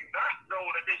do we not know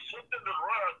that they slipped in the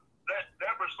rug that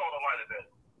never saw the light of day?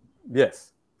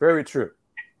 Yes, very true.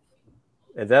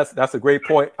 And that's a great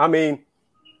point. I mean,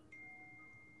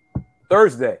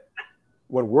 Thursday,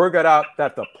 when word got out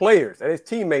that the players and his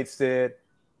teammates said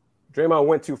Draymond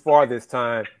went too far this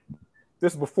time,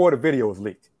 This is before the video was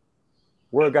leaked.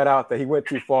 Word got out that he went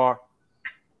too far.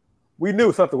 We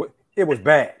knew something. It was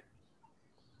bad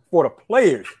for the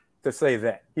players to say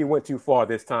that he went too far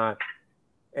this time.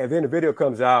 And then the video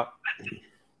comes out.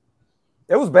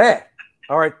 It was bad.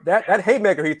 All right, that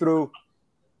haymaker he threw,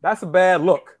 that's a bad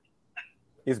look.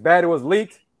 It's bad it was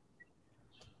leaked.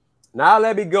 Now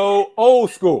let me go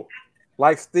old school,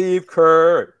 like Steve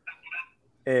Kerr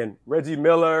and Reggie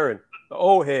Mueller and the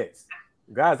old heads.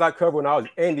 Guys I covered when I was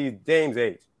Andy James'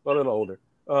 age, a little older.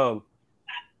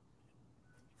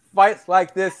 Fights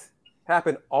like this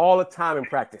happen all the time in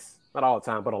practice. Not all the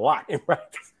time, but a lot in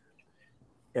practice.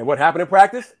 And what happened in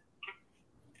practice?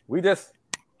 We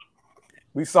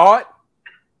saw it,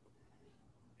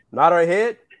 nodded our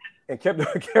head, and kept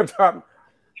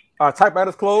our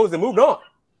typewriters closed and moved on.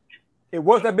 It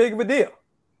wasn't that big of a deal.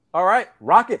 All right?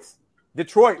 Rockets,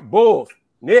 Detroit, Bulls,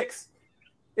 Knicks.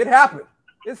 It happened.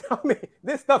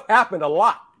 This stuff happened a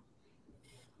lot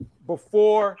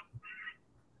before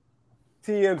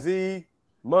TMZ,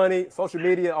 money, social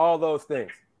media, all those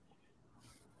things.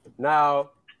 Now,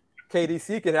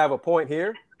 KDC can have a point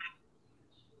here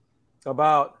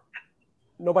about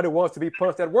nobody wants to be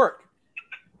punched at work.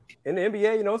 In the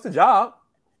NBA, it's a job.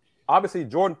 Obviously,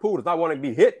 Jordan Poole does not want to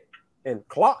be hit and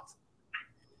clocked.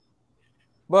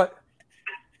 But,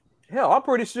 hell, I'm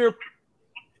pretty sure,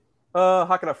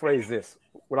 how can I phrase this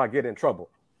without getting in trouble?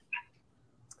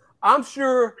 I'm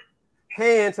sure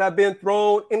hands have been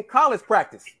thrown in college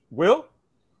practice. Will?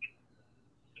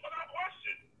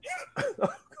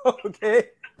 Okay.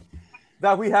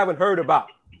 That we haven't heard about.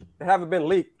 That haven't been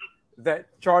leaked.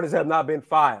 That charges have not been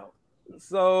filed.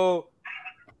 So,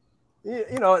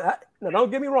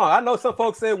 don't get me wrong. I know some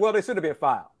folks say, well, they should have been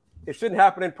filed. It shouldn't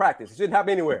happen in practice. It shouldn't happen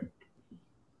anywhere.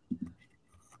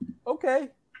 Okay.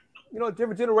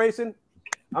 Different generation.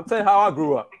 I'm telling you how I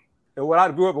grew up and what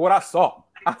I grew up and what I saw.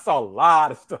 I saw a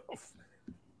lot of stuff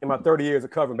in my 30 years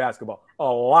of covering basketball. A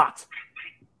lot.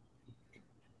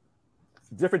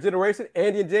 Different generation.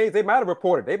 Andy and James, they might have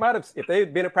reported. They might have, if they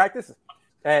had been in practice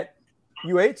at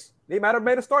UH, they might have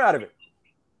made a story out of it.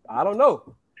 I don't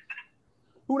know.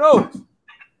 Who knows?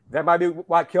 That might be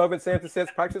why Kelvin Sampson says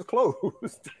practice is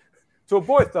closed to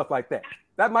avoid stuff like that.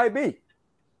 That might be.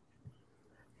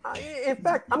 In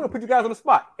fact, I'm going to put you guys on the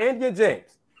spot. Andy and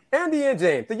James,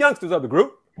 the youngsters of the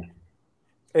group.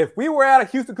 If we were at a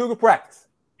Houston Cougar practice,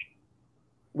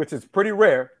 which is pretty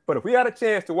rare, but if we had a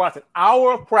chance to watch an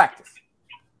hour of practice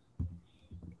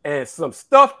and some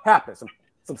stuff happened,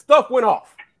 some stuff went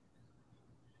off,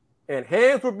 and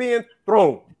hands were being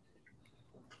thrown,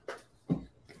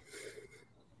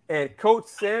 and Coach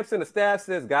Sampson, the staff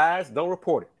says, guys, don't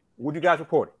report it. Would you guys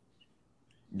report it?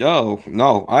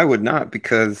 No, I would not,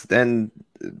 because then,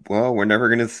 we're never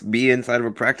going to be inside of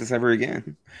a practice ever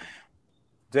again.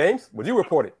 James, would you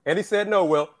report it? Andy said no,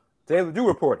 Will. James, would you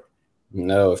report it?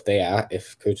 No,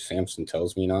 if Coach Sampson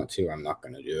tells me not to, I'm not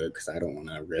going to do it because I don't want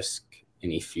to risk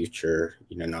any future,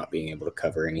 not being able to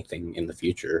cover anything in the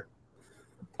future.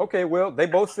 Okay, Will, they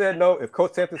both said no. If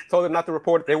Coach Sampson told them not to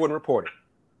report it, they wouldn't report it.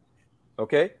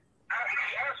 Okay? Ask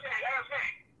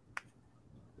me.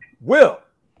 Will,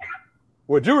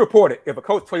 would you report it if a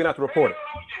coach told you not to report it?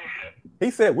 He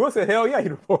said, Will said, hell yeah,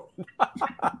 he'd report it.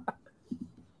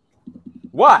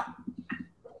 Why?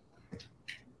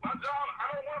 My job,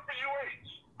 I don't work for UH.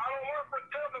 I don't work for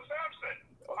Kelvin Sampson.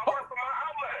 I work for my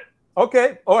outlet.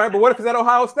 Okay, all right, but what if it's at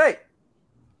Ohio State?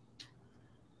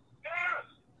 Yes.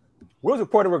 Will's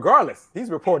reporting regardless. He's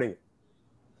reporting it.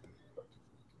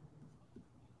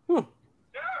 Yes.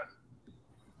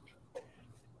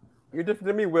 You're different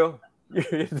than me, Will.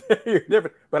 You're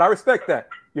different, but I respect that.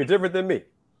 You're different than me.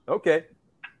 Okay.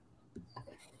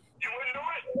 You wouldn't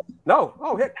do it? No.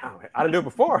 Oh, heck, I didn't do it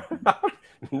before.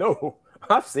 No,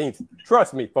 I've seen.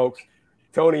 Trust me, folks.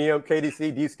 Tony M,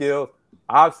 KDC, D Skills.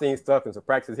 I've seen stuff in some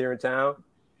practices here in town,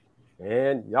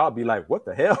 and y'all be like, "What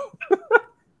the hell?"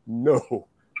 No.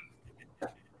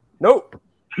 Nope.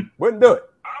 Wouldn't do it.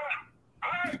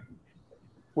 All right.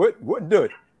 Wouldn't do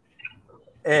it.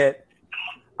 And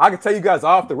I can tell you guys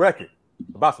off the record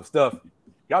about some stuff.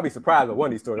 Y'all be surprised at one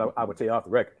of these stories I would tell you off the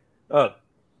record.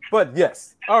 But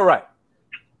yes, all right.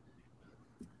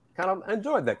 Kind of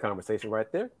enjoyed that conversation right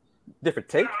there. Different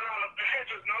take. No,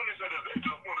 just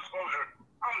full disclosure.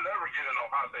 I'm never getting on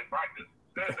Ohio State practice.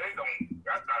 They don't.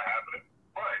 That's not happening.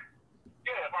 But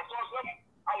yeah, if I saw something,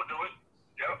 I would do it.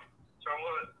 Yep, sure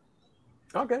would.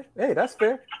 Okay, hey, that's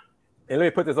fair. And let me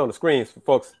put this on the screen for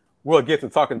folks. Will Gibson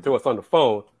talking to us on the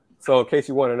phone. So in case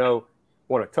you want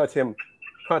to touch him,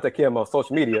 contact him on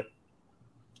social media.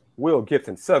 Will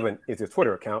Gibson 7 is his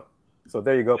Twitter account. So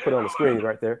there you go. Put it on the screen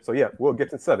right there. So yeah, Will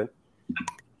Gibson 7.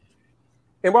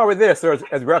 And while we're there, sir,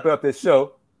 as we wrap up this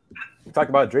show, we talked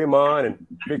about Draymond and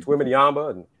Victor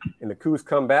Wembanyama and the Cougs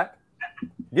come back.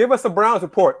 Give us a Browns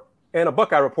report and a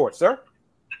Buckeye report, sir.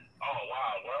 Oh,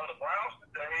 wow. Well, the Browns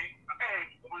today, hey,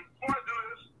 before I do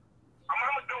this, I'm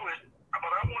going to do it, but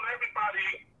I want everybody,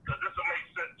 because this will make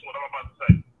sense to what I'm about to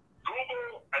say.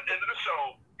 Google, at the end of the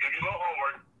show, give you a little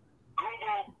homework,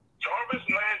 Google Jarvis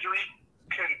Landry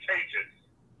contagious.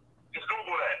 Just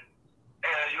Google that.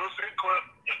 And you'll see a clip.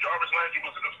 Jarvis Landry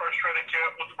was in his first training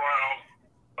camp with the Browns.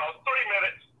 About 3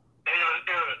 minutes, and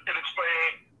it'll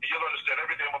explain, and you'll understand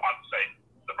everything I'm about to say.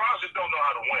 The Browns just don't know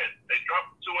how to win. They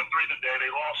dropped 2 and 3 today. They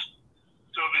lost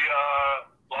to the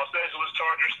Los Angeles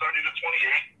Chargers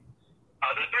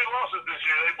 30-28. The 3 losses this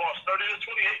year, they lost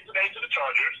 30-28 today to the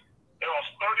Chargers. They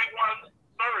lost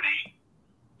 31-30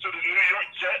 to the New York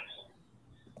Jets.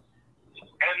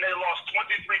 And they lost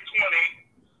 23-20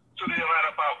 to the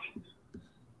Atlanta Falcons.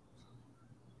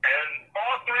 And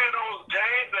all 3 of those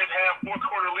games, they've had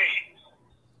fourth-quarter leads.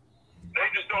 They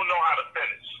just don't know how to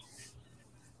finish.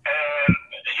 And,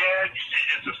 yeah,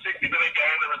 it's a 60-minute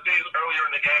game. There were things earlier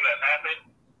in the game that happened,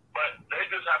 but they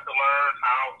just have to learn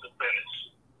how to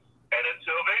finish. And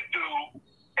until they do,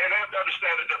 and they have to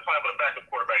understand that they're playing with a backup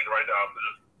quarterback right now,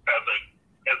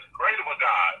 as great of a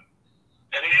guy,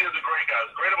 and he is a great guy.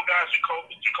 As great of a guy as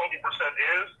Jacoby Brissett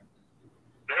is,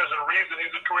 there's a reason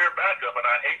he's a career backup, and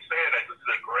I hate saying that because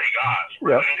he's a great guy.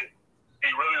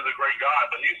 He really is a great guy,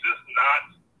 but he's just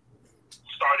not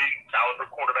starting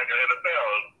caliber quarterback in the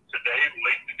NFL. Today,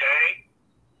 late in the game,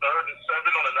 3rd and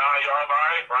 7 on the 9-yard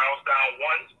line, Browns down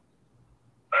 1.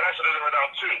 Actually, they were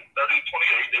down 2,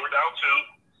 30-28. They were down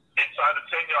 2. Inside the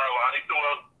 10-yard line, he threw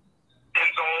an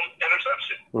end zone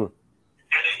interception.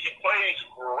 And he plays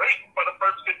great for the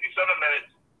first 57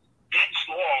 minutes. Each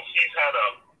long, he's had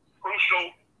a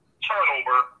crucial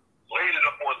turnover late in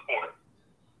the fourth quarter.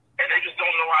 And they just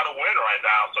don't know how to win right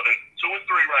now. So they're 2 and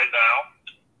 3 right now.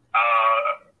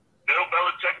 Bill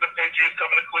Belichick, the Patriots,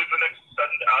 coming to Cleveland next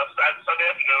Sunday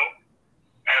afternoon.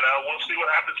 And we'll see what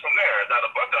happens from there. Now,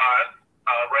 the Buckeyes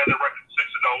ran their record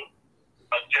 6-0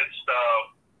 against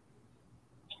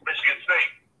Michigan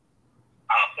State.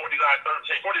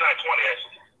 49-20,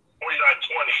 actually.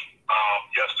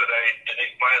 49-20 yesterday in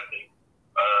East Lansing.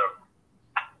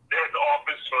 They had the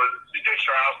office for C.J.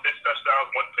 Stroud, 6 touchdowns,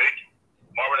 1 pick.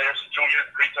 Marvin Harrison Jr.,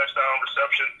 3 touchdown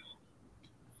receptions.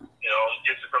 You know,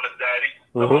 he gets it from his daddy,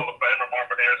 the Hall of Famer,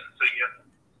 Marvin Harrison Sr.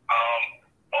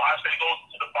 Ohio State goes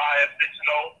to the bye at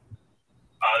 6-0.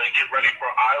 They get ready for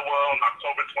Iowa on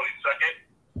October 22nd.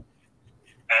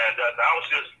 And now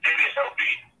it's just getting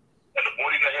healthy and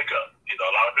avoiding the hiccup. You know,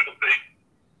 a lot of people think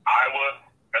Iowa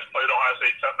has played Ohio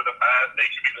State tough in the past. They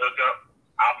should be the hookup.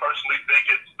 I personally think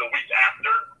it's the week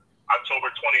after, October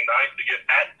 29th, to get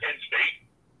at Penn State,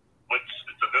 which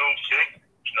is a noon kick.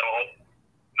 You know,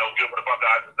 no good for the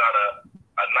Buckeyes. It's not a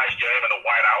night game and a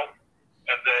whiteout.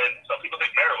 And then some people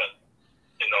think Maryland.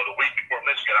 You know, the week before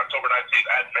Michigan, October 19th,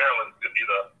 at Maryland could be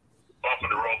the bump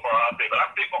of the road for Ohio State. But I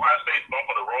think Ohio State's bump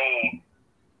of the road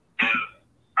is,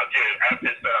 again, at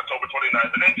Penn State, October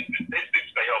 29th. And they just need to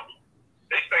stay healthy.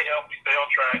 They stay healthy, stay on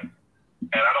track.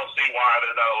 And I don't see why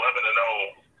they're not 11-0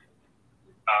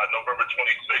 November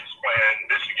 26th playing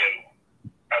Michigan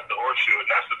at the Horseshoe. And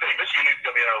that's the thing. Michigan needs to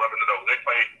come in at 11-0. They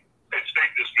play Penn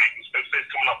State this week. Penn State's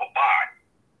coming off a bye.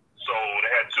 So they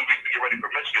had 2 weeks to get ready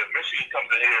for Michigan. Michigan comes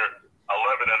in here 11-0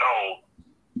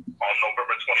 on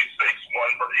November 26th.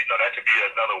 That could be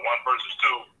another 1 versus 2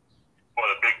 for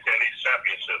the Big Ten East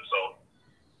Championship. So,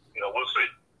 you know, we'll see.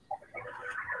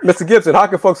 Mr. Gibson, how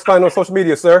can folks find you on social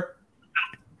media, sir?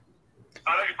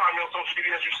 They can find me on social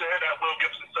media, as you said, at Will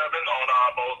Gibson 7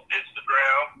 on both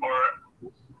Instagram, or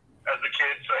as the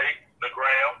kids say, the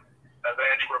gram, as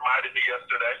Andy reminded me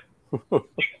yesterday.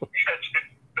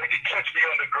 They can catch me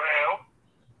on the gram,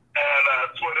 and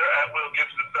Twitter at Will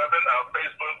Gibson 7,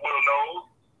 Facebook Will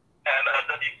Knows, and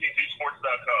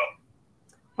WTGsports.com.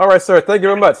 All right, sir. Thank you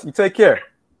very much. You take care.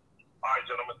 All right,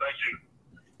 gentlemen. Thank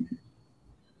you.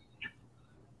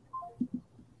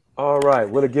 All right,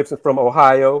 Willy Gibson from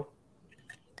Ohio,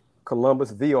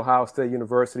 Columbus, the Ohio State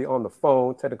University, on the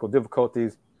phone. Technical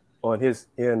difficulties on his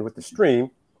end with the stream,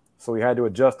 so we had to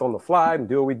adjust on the fly and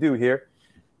do what we do here.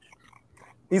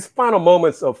 These final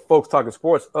moments of Folks Talking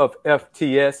Sports of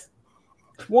FTS.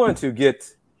 Wanted to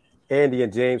get Andy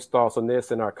and James' thoughts on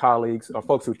this, and our colleagues, our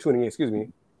folks who are tuning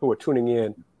in, who are tuning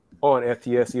in on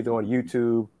FTS, either on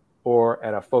YouTube or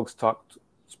at our Folks Talk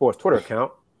Sports Twitter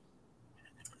account.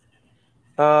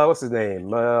 What's his name?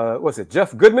 What's it?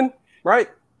 Jeff Goodman, right?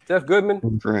 Jeff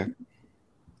Goodman, correct.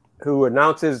 Who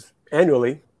announces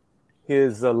annually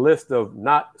his list of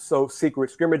not so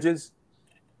secret scrimmages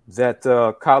that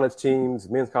college teams,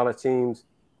 men's college teams,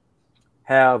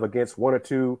 have against one or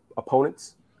two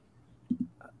opponents.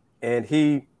 And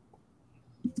you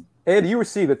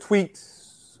received a tweet,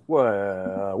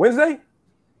 Wednesday?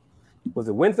 Was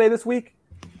it Wednesday this week?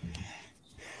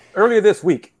 Earlier this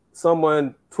week,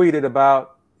 someone tweeted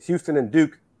about Houston and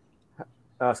Duke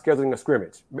scheduling a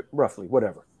scrimmage, roughly,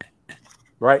 whatever.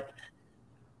 Right?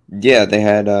 Yeah, they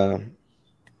had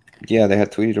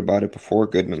tweeted about it before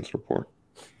Goodman's report.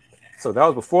 So that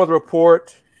was before the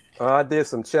report. I did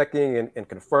some checking and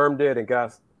confirmed it and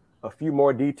got a few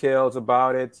more details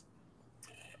about it.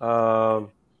 The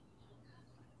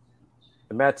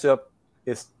matchup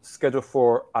is scheduled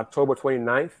for October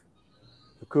 29th.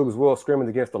 The Cougars will scrimmage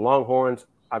against the Longhorns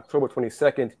October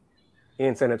 22nd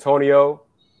in San Antonio.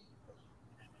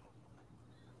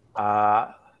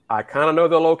 I kind of know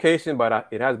the location, but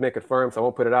it hasn't been confirmed, so I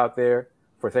won't put it out there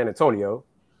for San Antonio.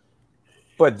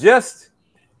 But just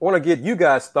want to get you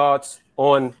guys' thoughts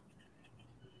on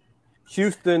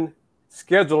Houston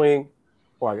scheduling,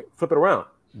 or I flip it around,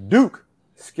 Duke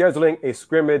scheduling a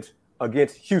scrimmage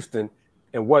against Houston,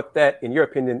 and what that, in your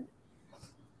opinion,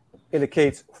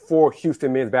 indicates for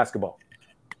Houston men's basketball.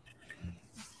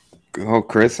 Oh,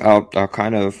 Chris, I'll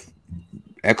kind of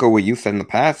echo what you said in the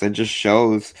past. It just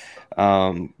shows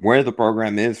where the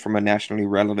program is from a nationally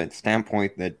relevant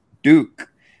standpoint, that Duke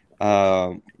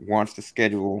wants to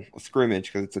schedule a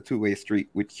scrimmage because it's a two-way street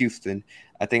with Houston.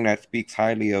 I think that speaks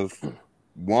highly of,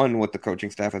 one, what the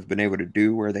coaching staff has been able to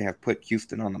do, where they have put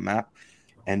Houston on the map,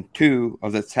 and two,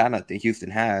 of the talent that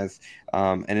Houston has.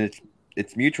 And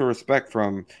it's mutual respect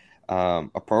from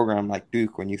a program like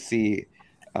Duke when you see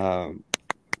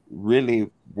really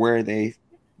where they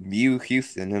view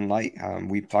Houston in light.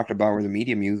 We've talked about where the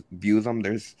media views them.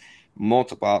 There's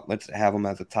multiple outlets that have them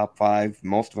as a top 5,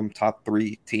 most of them top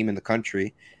 3 team in the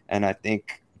country. And I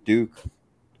think Duke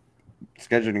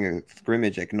scheduling a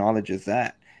scrimmage acknowledges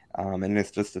that. And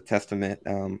it's just a testament,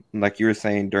 like you were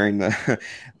saying during the,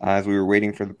 as we were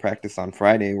waiting for the practice on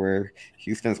Friday, where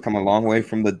Houston's come a long way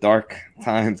from the dark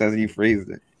times, as you phrased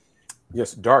it.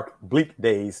 Yes, dark, bleak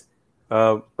days.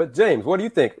 But James, what do you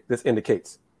think this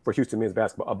indicates for Houston men's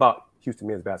basketball, about Houston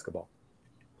men's basketball?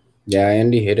 Yeah,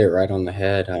 Andy hit it right on the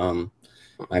head. I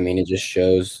mean, it just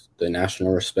shows the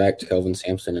national respect Kelvin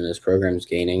Sampson and his program is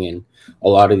gaining, and a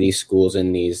lot of these schools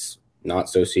in these not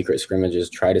so secret scrimmages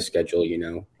try to schedule,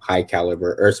 high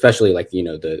caliber, or especially like,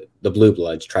 the blue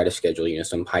bloods try to schedule,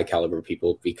 some high caliber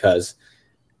people, because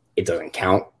it doesn't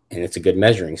count and it's a good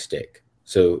measuring stick.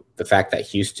 So the fact that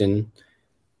Houston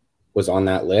was on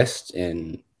that list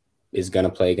and is going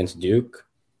to play against Duke,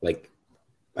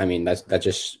 that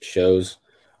just shows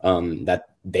that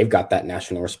they've got that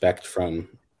national respect from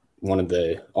one of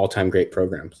the all-time great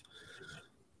programs.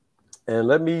 And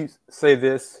let me say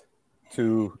this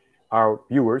to our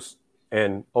viewers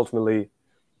and ultimately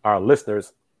our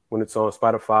listeners when it's on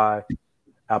Spotify,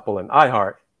 Apple, and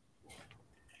iHeart.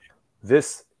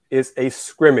 This is a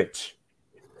scrimmage,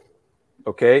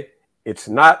 okay? It's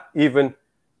not even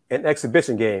an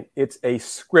exhibition game. It's a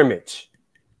scrimmage.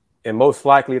 And most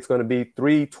likely it's going to be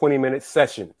 3 20-minute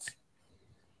sessions,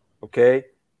 okay?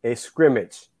 A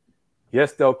scrimmage.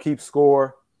 Yes, they'll keep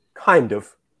score, kind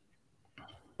of.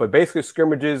 But basically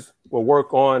scrimmages will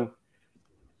work on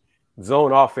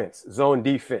zone offense, zone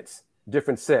defense,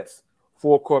 different sets,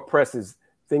 full court presses,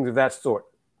 things of that sort.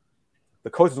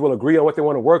 The coaches will agree on what they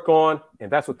want to work on,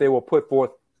 and that's what they will put forth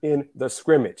in the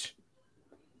scrimmage.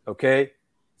 Okay?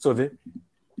 So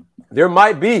there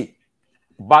might be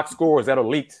box scores that are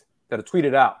leaked, that are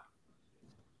tweeted out.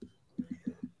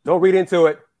 Don't read into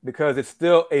it because it's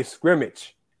still a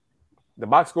scrimmage. The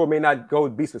box score may not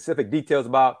be specific details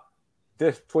about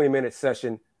this 20-minute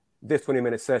session, this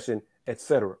 20-minute session,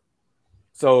 etc.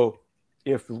 So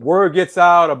if word gets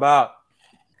out about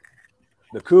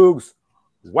the Cougs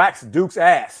wax Duke's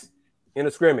ass in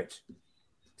a scrimmage,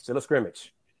 still a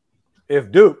scrimmage.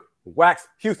 If Duke wax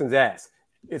Houston's ass,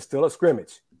 it's still a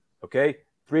scrimmage. Okay?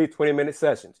 3 20-minute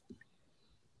sessions.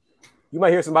 You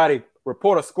might hear somebody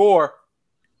report a score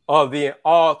of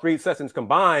all 3 sessions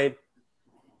combined.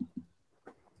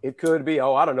 It could be,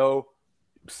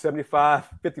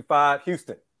 75-55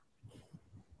 Houston.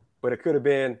 But it could have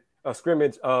been a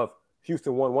scrimmage of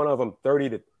Houston won one of them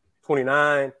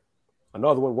 30-29.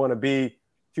 Another one be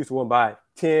Houston won by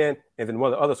 10, and then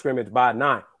one of the other scrimmage by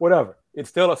 9. Whatever. It's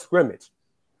still a scrimmage.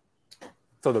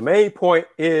 So the main point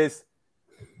is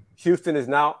Houston is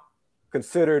now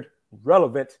considered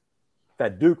relevant,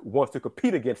 that Duke wants to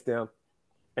compete against them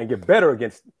and get better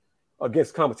against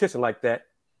competition like that.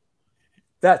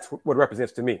 That's what it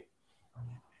represents to me.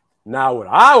 Now, what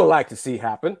I would like to see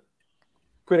happen,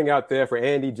 putting out there for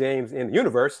Andy, James, in the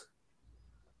universe.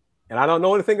 And I don't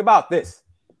know anything about this.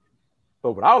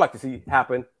 But what I would like to see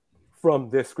happen from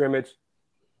this scrimmage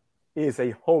is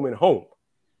a home and home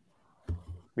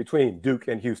between Duke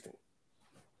and Houston.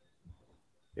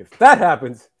 If that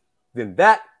happens, then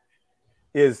that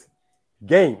is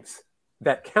games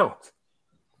that count.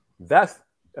 That's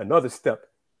another step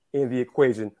in the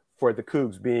equation for the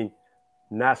Cougs being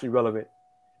nationally relevant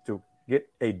to get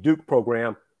a Duke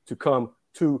program to come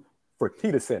to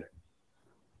Fertitta Center.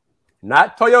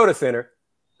 Not Toyota Center,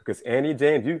 because Andy,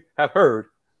 James, you have heard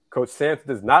Coach Sampson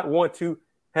does not want to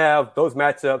have those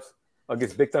matchups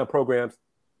against big-time programs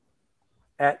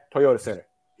at Toyota Center.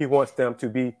 He wants them to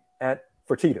be at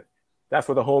Fertitta. That's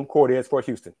where the home court is for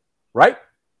Houston, right?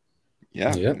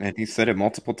 Yeah, yep. And he said it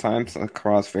multiple times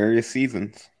across various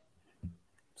seasons.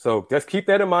 So just keep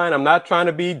that in mind. I'm not trying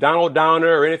to be Donald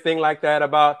Downer or anything like that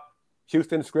about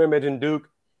Houston scrimmage and Duke.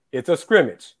 It's a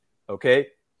scrimmage, okay?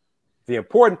 The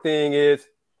important thing is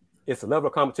it's the level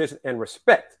of competition and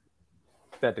respect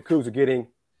that the Cougs are getting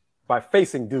by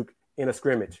facing Duke in a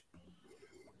scrimmage.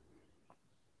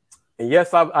 And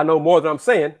yes, I know more than I'm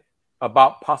saying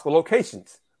about possible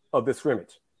locations of this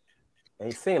scrimmage. I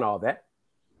ain't saying all that,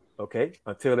 okay?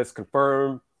 Until it's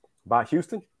confirmed by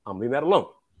Houston, I'm leaving that alone.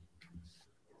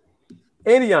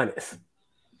 Andy Yanez,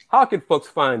 how can folks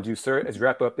find you, sir, as you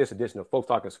wrap up this edition of Folks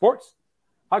Talking Sports?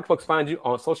 How can folks find you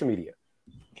on social media?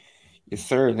 Yes,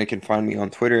 sir. They can find me on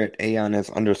Twitter at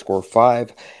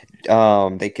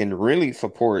 @Ayanez_5. They can really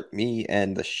support me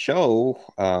and the show.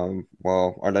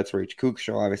 Our Let's Rage Cougs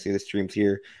show. Obviously, the streams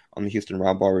here on the Houston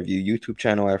Round Ball Review YouTube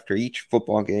channel after each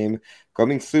football game.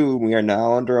 Coming soon. We are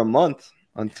now under a month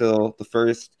until the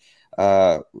first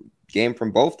game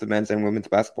from both the men's and women's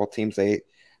basketball teams. They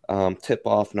tip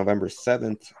off November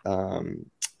 7th.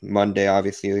 Monday,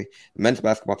 obviously, the men's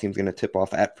basketball team is going to tip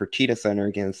off at Fertitta Center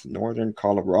against Northern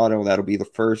Colorado. That'll be the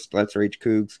first Let's Rage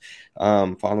Cougs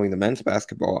following the men's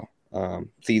basketball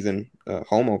season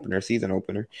opener.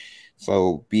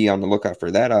 So be on the lookout for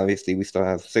that. Obviously, we still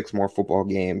have 6 more football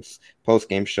games,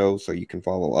 post-game shows, so you can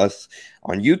follow us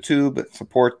on YouTube.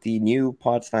 Support the new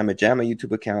Podslamajama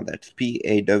YouTube account. That's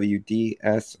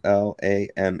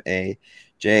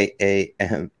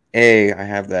PAWDSLAMAJAMA. I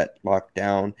have that locked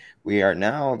down. We are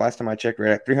now, last time I checked, we're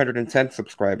at 310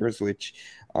 subscribers, which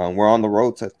we're on the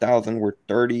road to 1,000. We're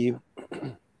 31%.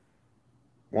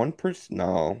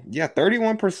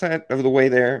 31% of the way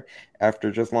there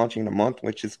after just launching a month,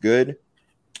 which is good.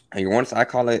 And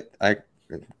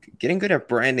getting good at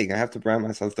branding. I have to brand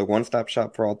myself the one-stop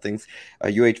shop for all things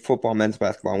UH football, men's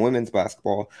basketball, and women's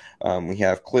basketball. We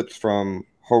have clips from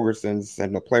Hogerson's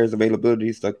and the players' availability,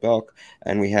 Doug Belk,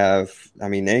 and we have,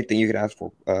 anything you could ask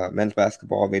for, men's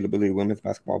basketball availability, women's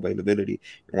basketball availability,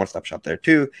 your one-stop shop there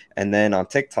too. And then on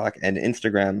TikTok and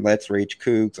Instagram, Let's Rage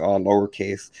Cougs, all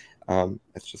lowercase.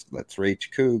 It's just Let's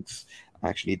Rage Cougs. I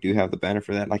actually do have the banner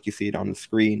for that, like you see it on the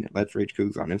screen. Let's Rage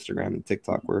Cougs on Instagram and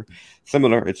TikTok. We're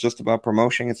similar. It's just about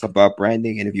promotion. It's about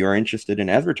branding. And if you are interested in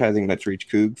advertising Let's Rage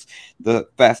Cougs, the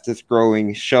fastest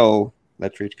growing show,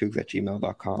 Let's Rage Cougs at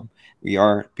gmail.com. We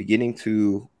are beginning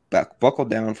to buckle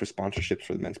down for sponsorships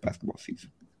for the men's basketball season.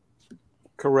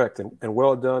 Correct. And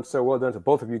well done, sir. Well done to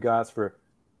both of you guys for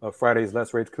Friday's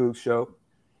Let's Rage Cougs show.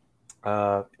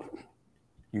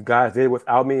 You guys did it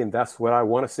without me, and that's what I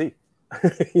want to see.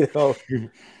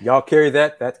 Y'all carry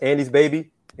that. That's Andy's baby.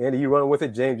 Andy, you run with it.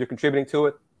 James, you're contributing to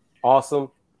it.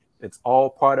 Awesome. It's all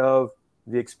part of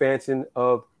the expansion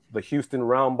of the Houston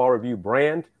Round Ball Review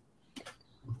brand.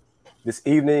 This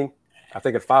evening, I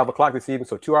think at 5 o'clock this evening,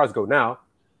 so 2 hours ago now,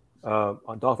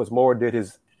 Adolphus Moore did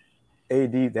his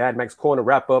AD, the AdMax Corner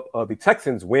wrap-up of the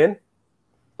Texans' win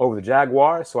over the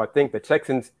Jaguars. So I think the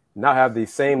Texans now have the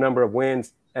same number of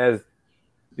wins as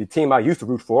the team I used to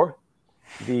root for,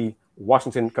 the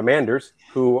Washington Commanders,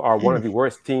 who are one of the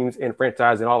worst teams in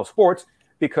franchise in all of sports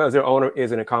because their owner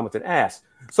is an incompetent ass.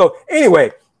 So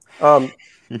anyway,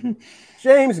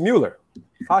 James Mueller,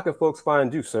 how can folks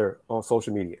find you, sir, on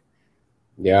social media?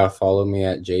 Yeah, follow me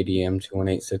at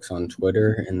JDM2186 on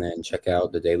Twitter, and then check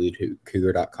out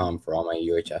thedailycougar.com for all my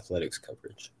UH athletics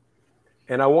coverage.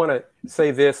 And I want to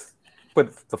say this,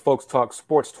 put the Folks Talk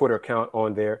Sports Twitter account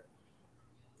on there.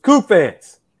 Coug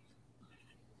fans,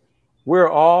 we're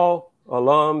all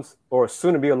alums or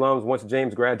soon-to-be alums once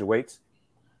James graduates.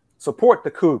 Support the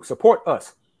Cougs. Support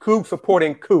us. Cougs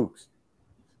supporting Cougs.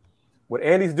 What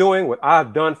Andy's doing, what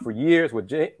I've done for years, what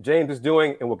James is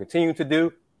doing and will continue to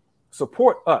do,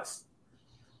 support us.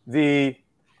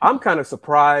 I'm kind of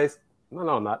surprised. No,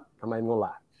 I'm not. I'm not even going to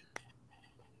lie.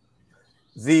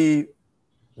 The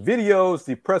videos,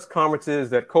 the press conferences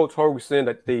that Coach Hogerson,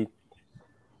 that the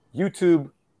YouTube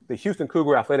the Houston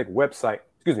Cougar Athletic website,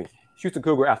 Houston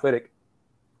Cougar Athletic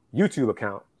YouTube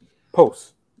account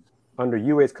posts under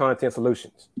UA's Content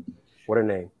Solutions. What a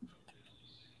name.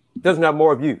 Doesn't have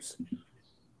more views.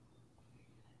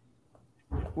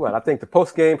 Well, I think the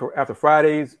post game after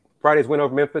Friday's win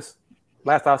over Memphis,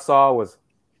 last I saw was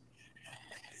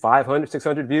 500,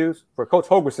 600 views for Coach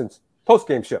Holgerson's post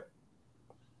game show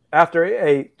after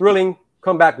a thrilling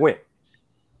comeback win.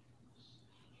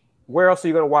 Where else are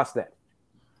you going to watch that?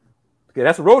 Okay,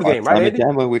 that's a road game, right, Andy?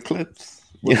 Alabama with clips.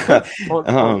 Yeah.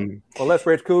 on Let's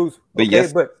Rage Cougs. But okay,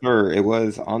 yes, sir, it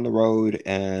was on the road,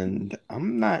 and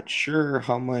I'm not sure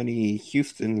how many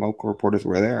Houston local reporters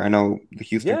were there. I know the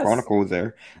Houston Chronicle was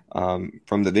there.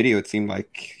 From the video, it seemed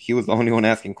like he was the only one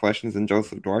asking questions, and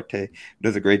Joseph Duarte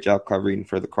does a great job covering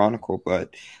for the Chronicle.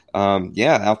 But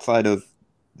outside of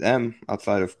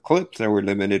clips that were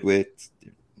limited with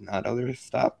not other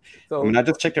stuff. So, I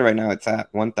just checked it right now. It's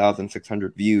at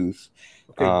 1,600 views.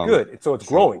 Okay, good. So it's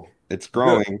growing. It's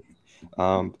growing.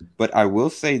 But I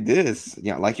will say this,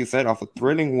 like you said, off a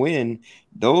thrilling win,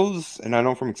 those, and I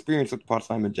know from experience with the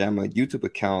Wembanyama YouTube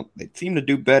account, they seem to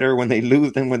do better when they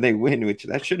lose than when they win, which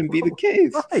that shouldn't be the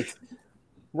case.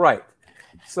 Right.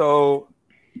 So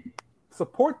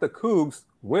support the Cougs,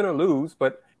 win or lose,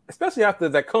 but especially after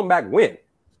that comeback win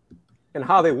and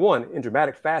how they won in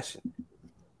dramatic fashion.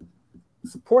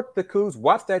 Support the Cougs,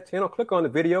 watch that channel, click on the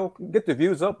video, get the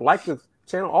views up, like the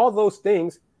channel, all those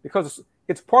things, because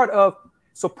it's part of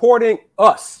supporting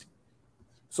us,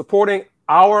 supporting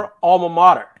our alma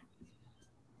mater.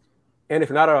 And if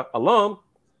you're not an alum,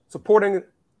 supporting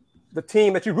the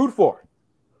team that you root for.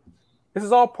 This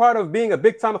is all part of being a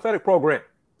big-time athletic program.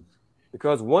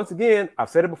 Because once again, I've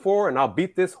said it before, and I'll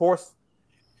beat this horse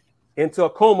into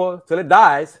a coma till it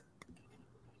dies.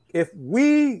 If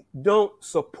we don't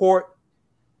support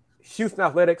Houston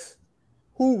athletics,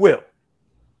 who will?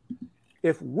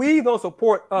 If we don't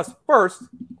support us first,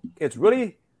 it's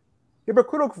really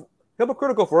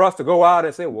hypocritical for us to go out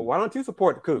and say, well, why don't you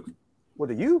support the Cougs? Well,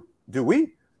 do you? Do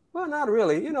we? Well, not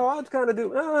really. I just kind of do.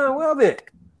 Well, then.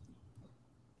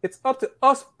 It's up to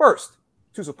us first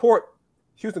to support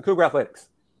Houston Cougar athletics.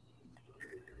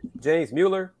 James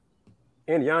Mueller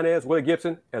and Yanez, Willy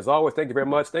Gibson, as always, thank you very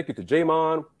much. Thank you to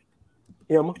Jamon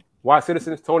M, Y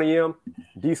Citizens, Tony M,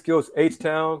 D Skills,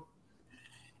 H-Town,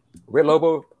 Red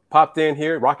Lobo popped in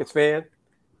here, Rockets fan.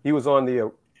 He was on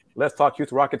the Let's Talk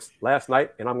Houston Rockets last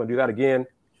night, and I'm going to do that again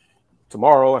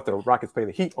tomorrow after the Rockets play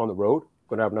the Heat on the road.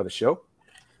 Going to have another show.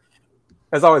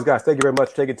 As always, guys, thank you very much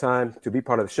for taking time to be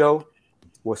part of the show.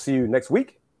 We'll see you next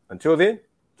week. Until then,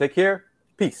 take care.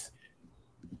 Peace.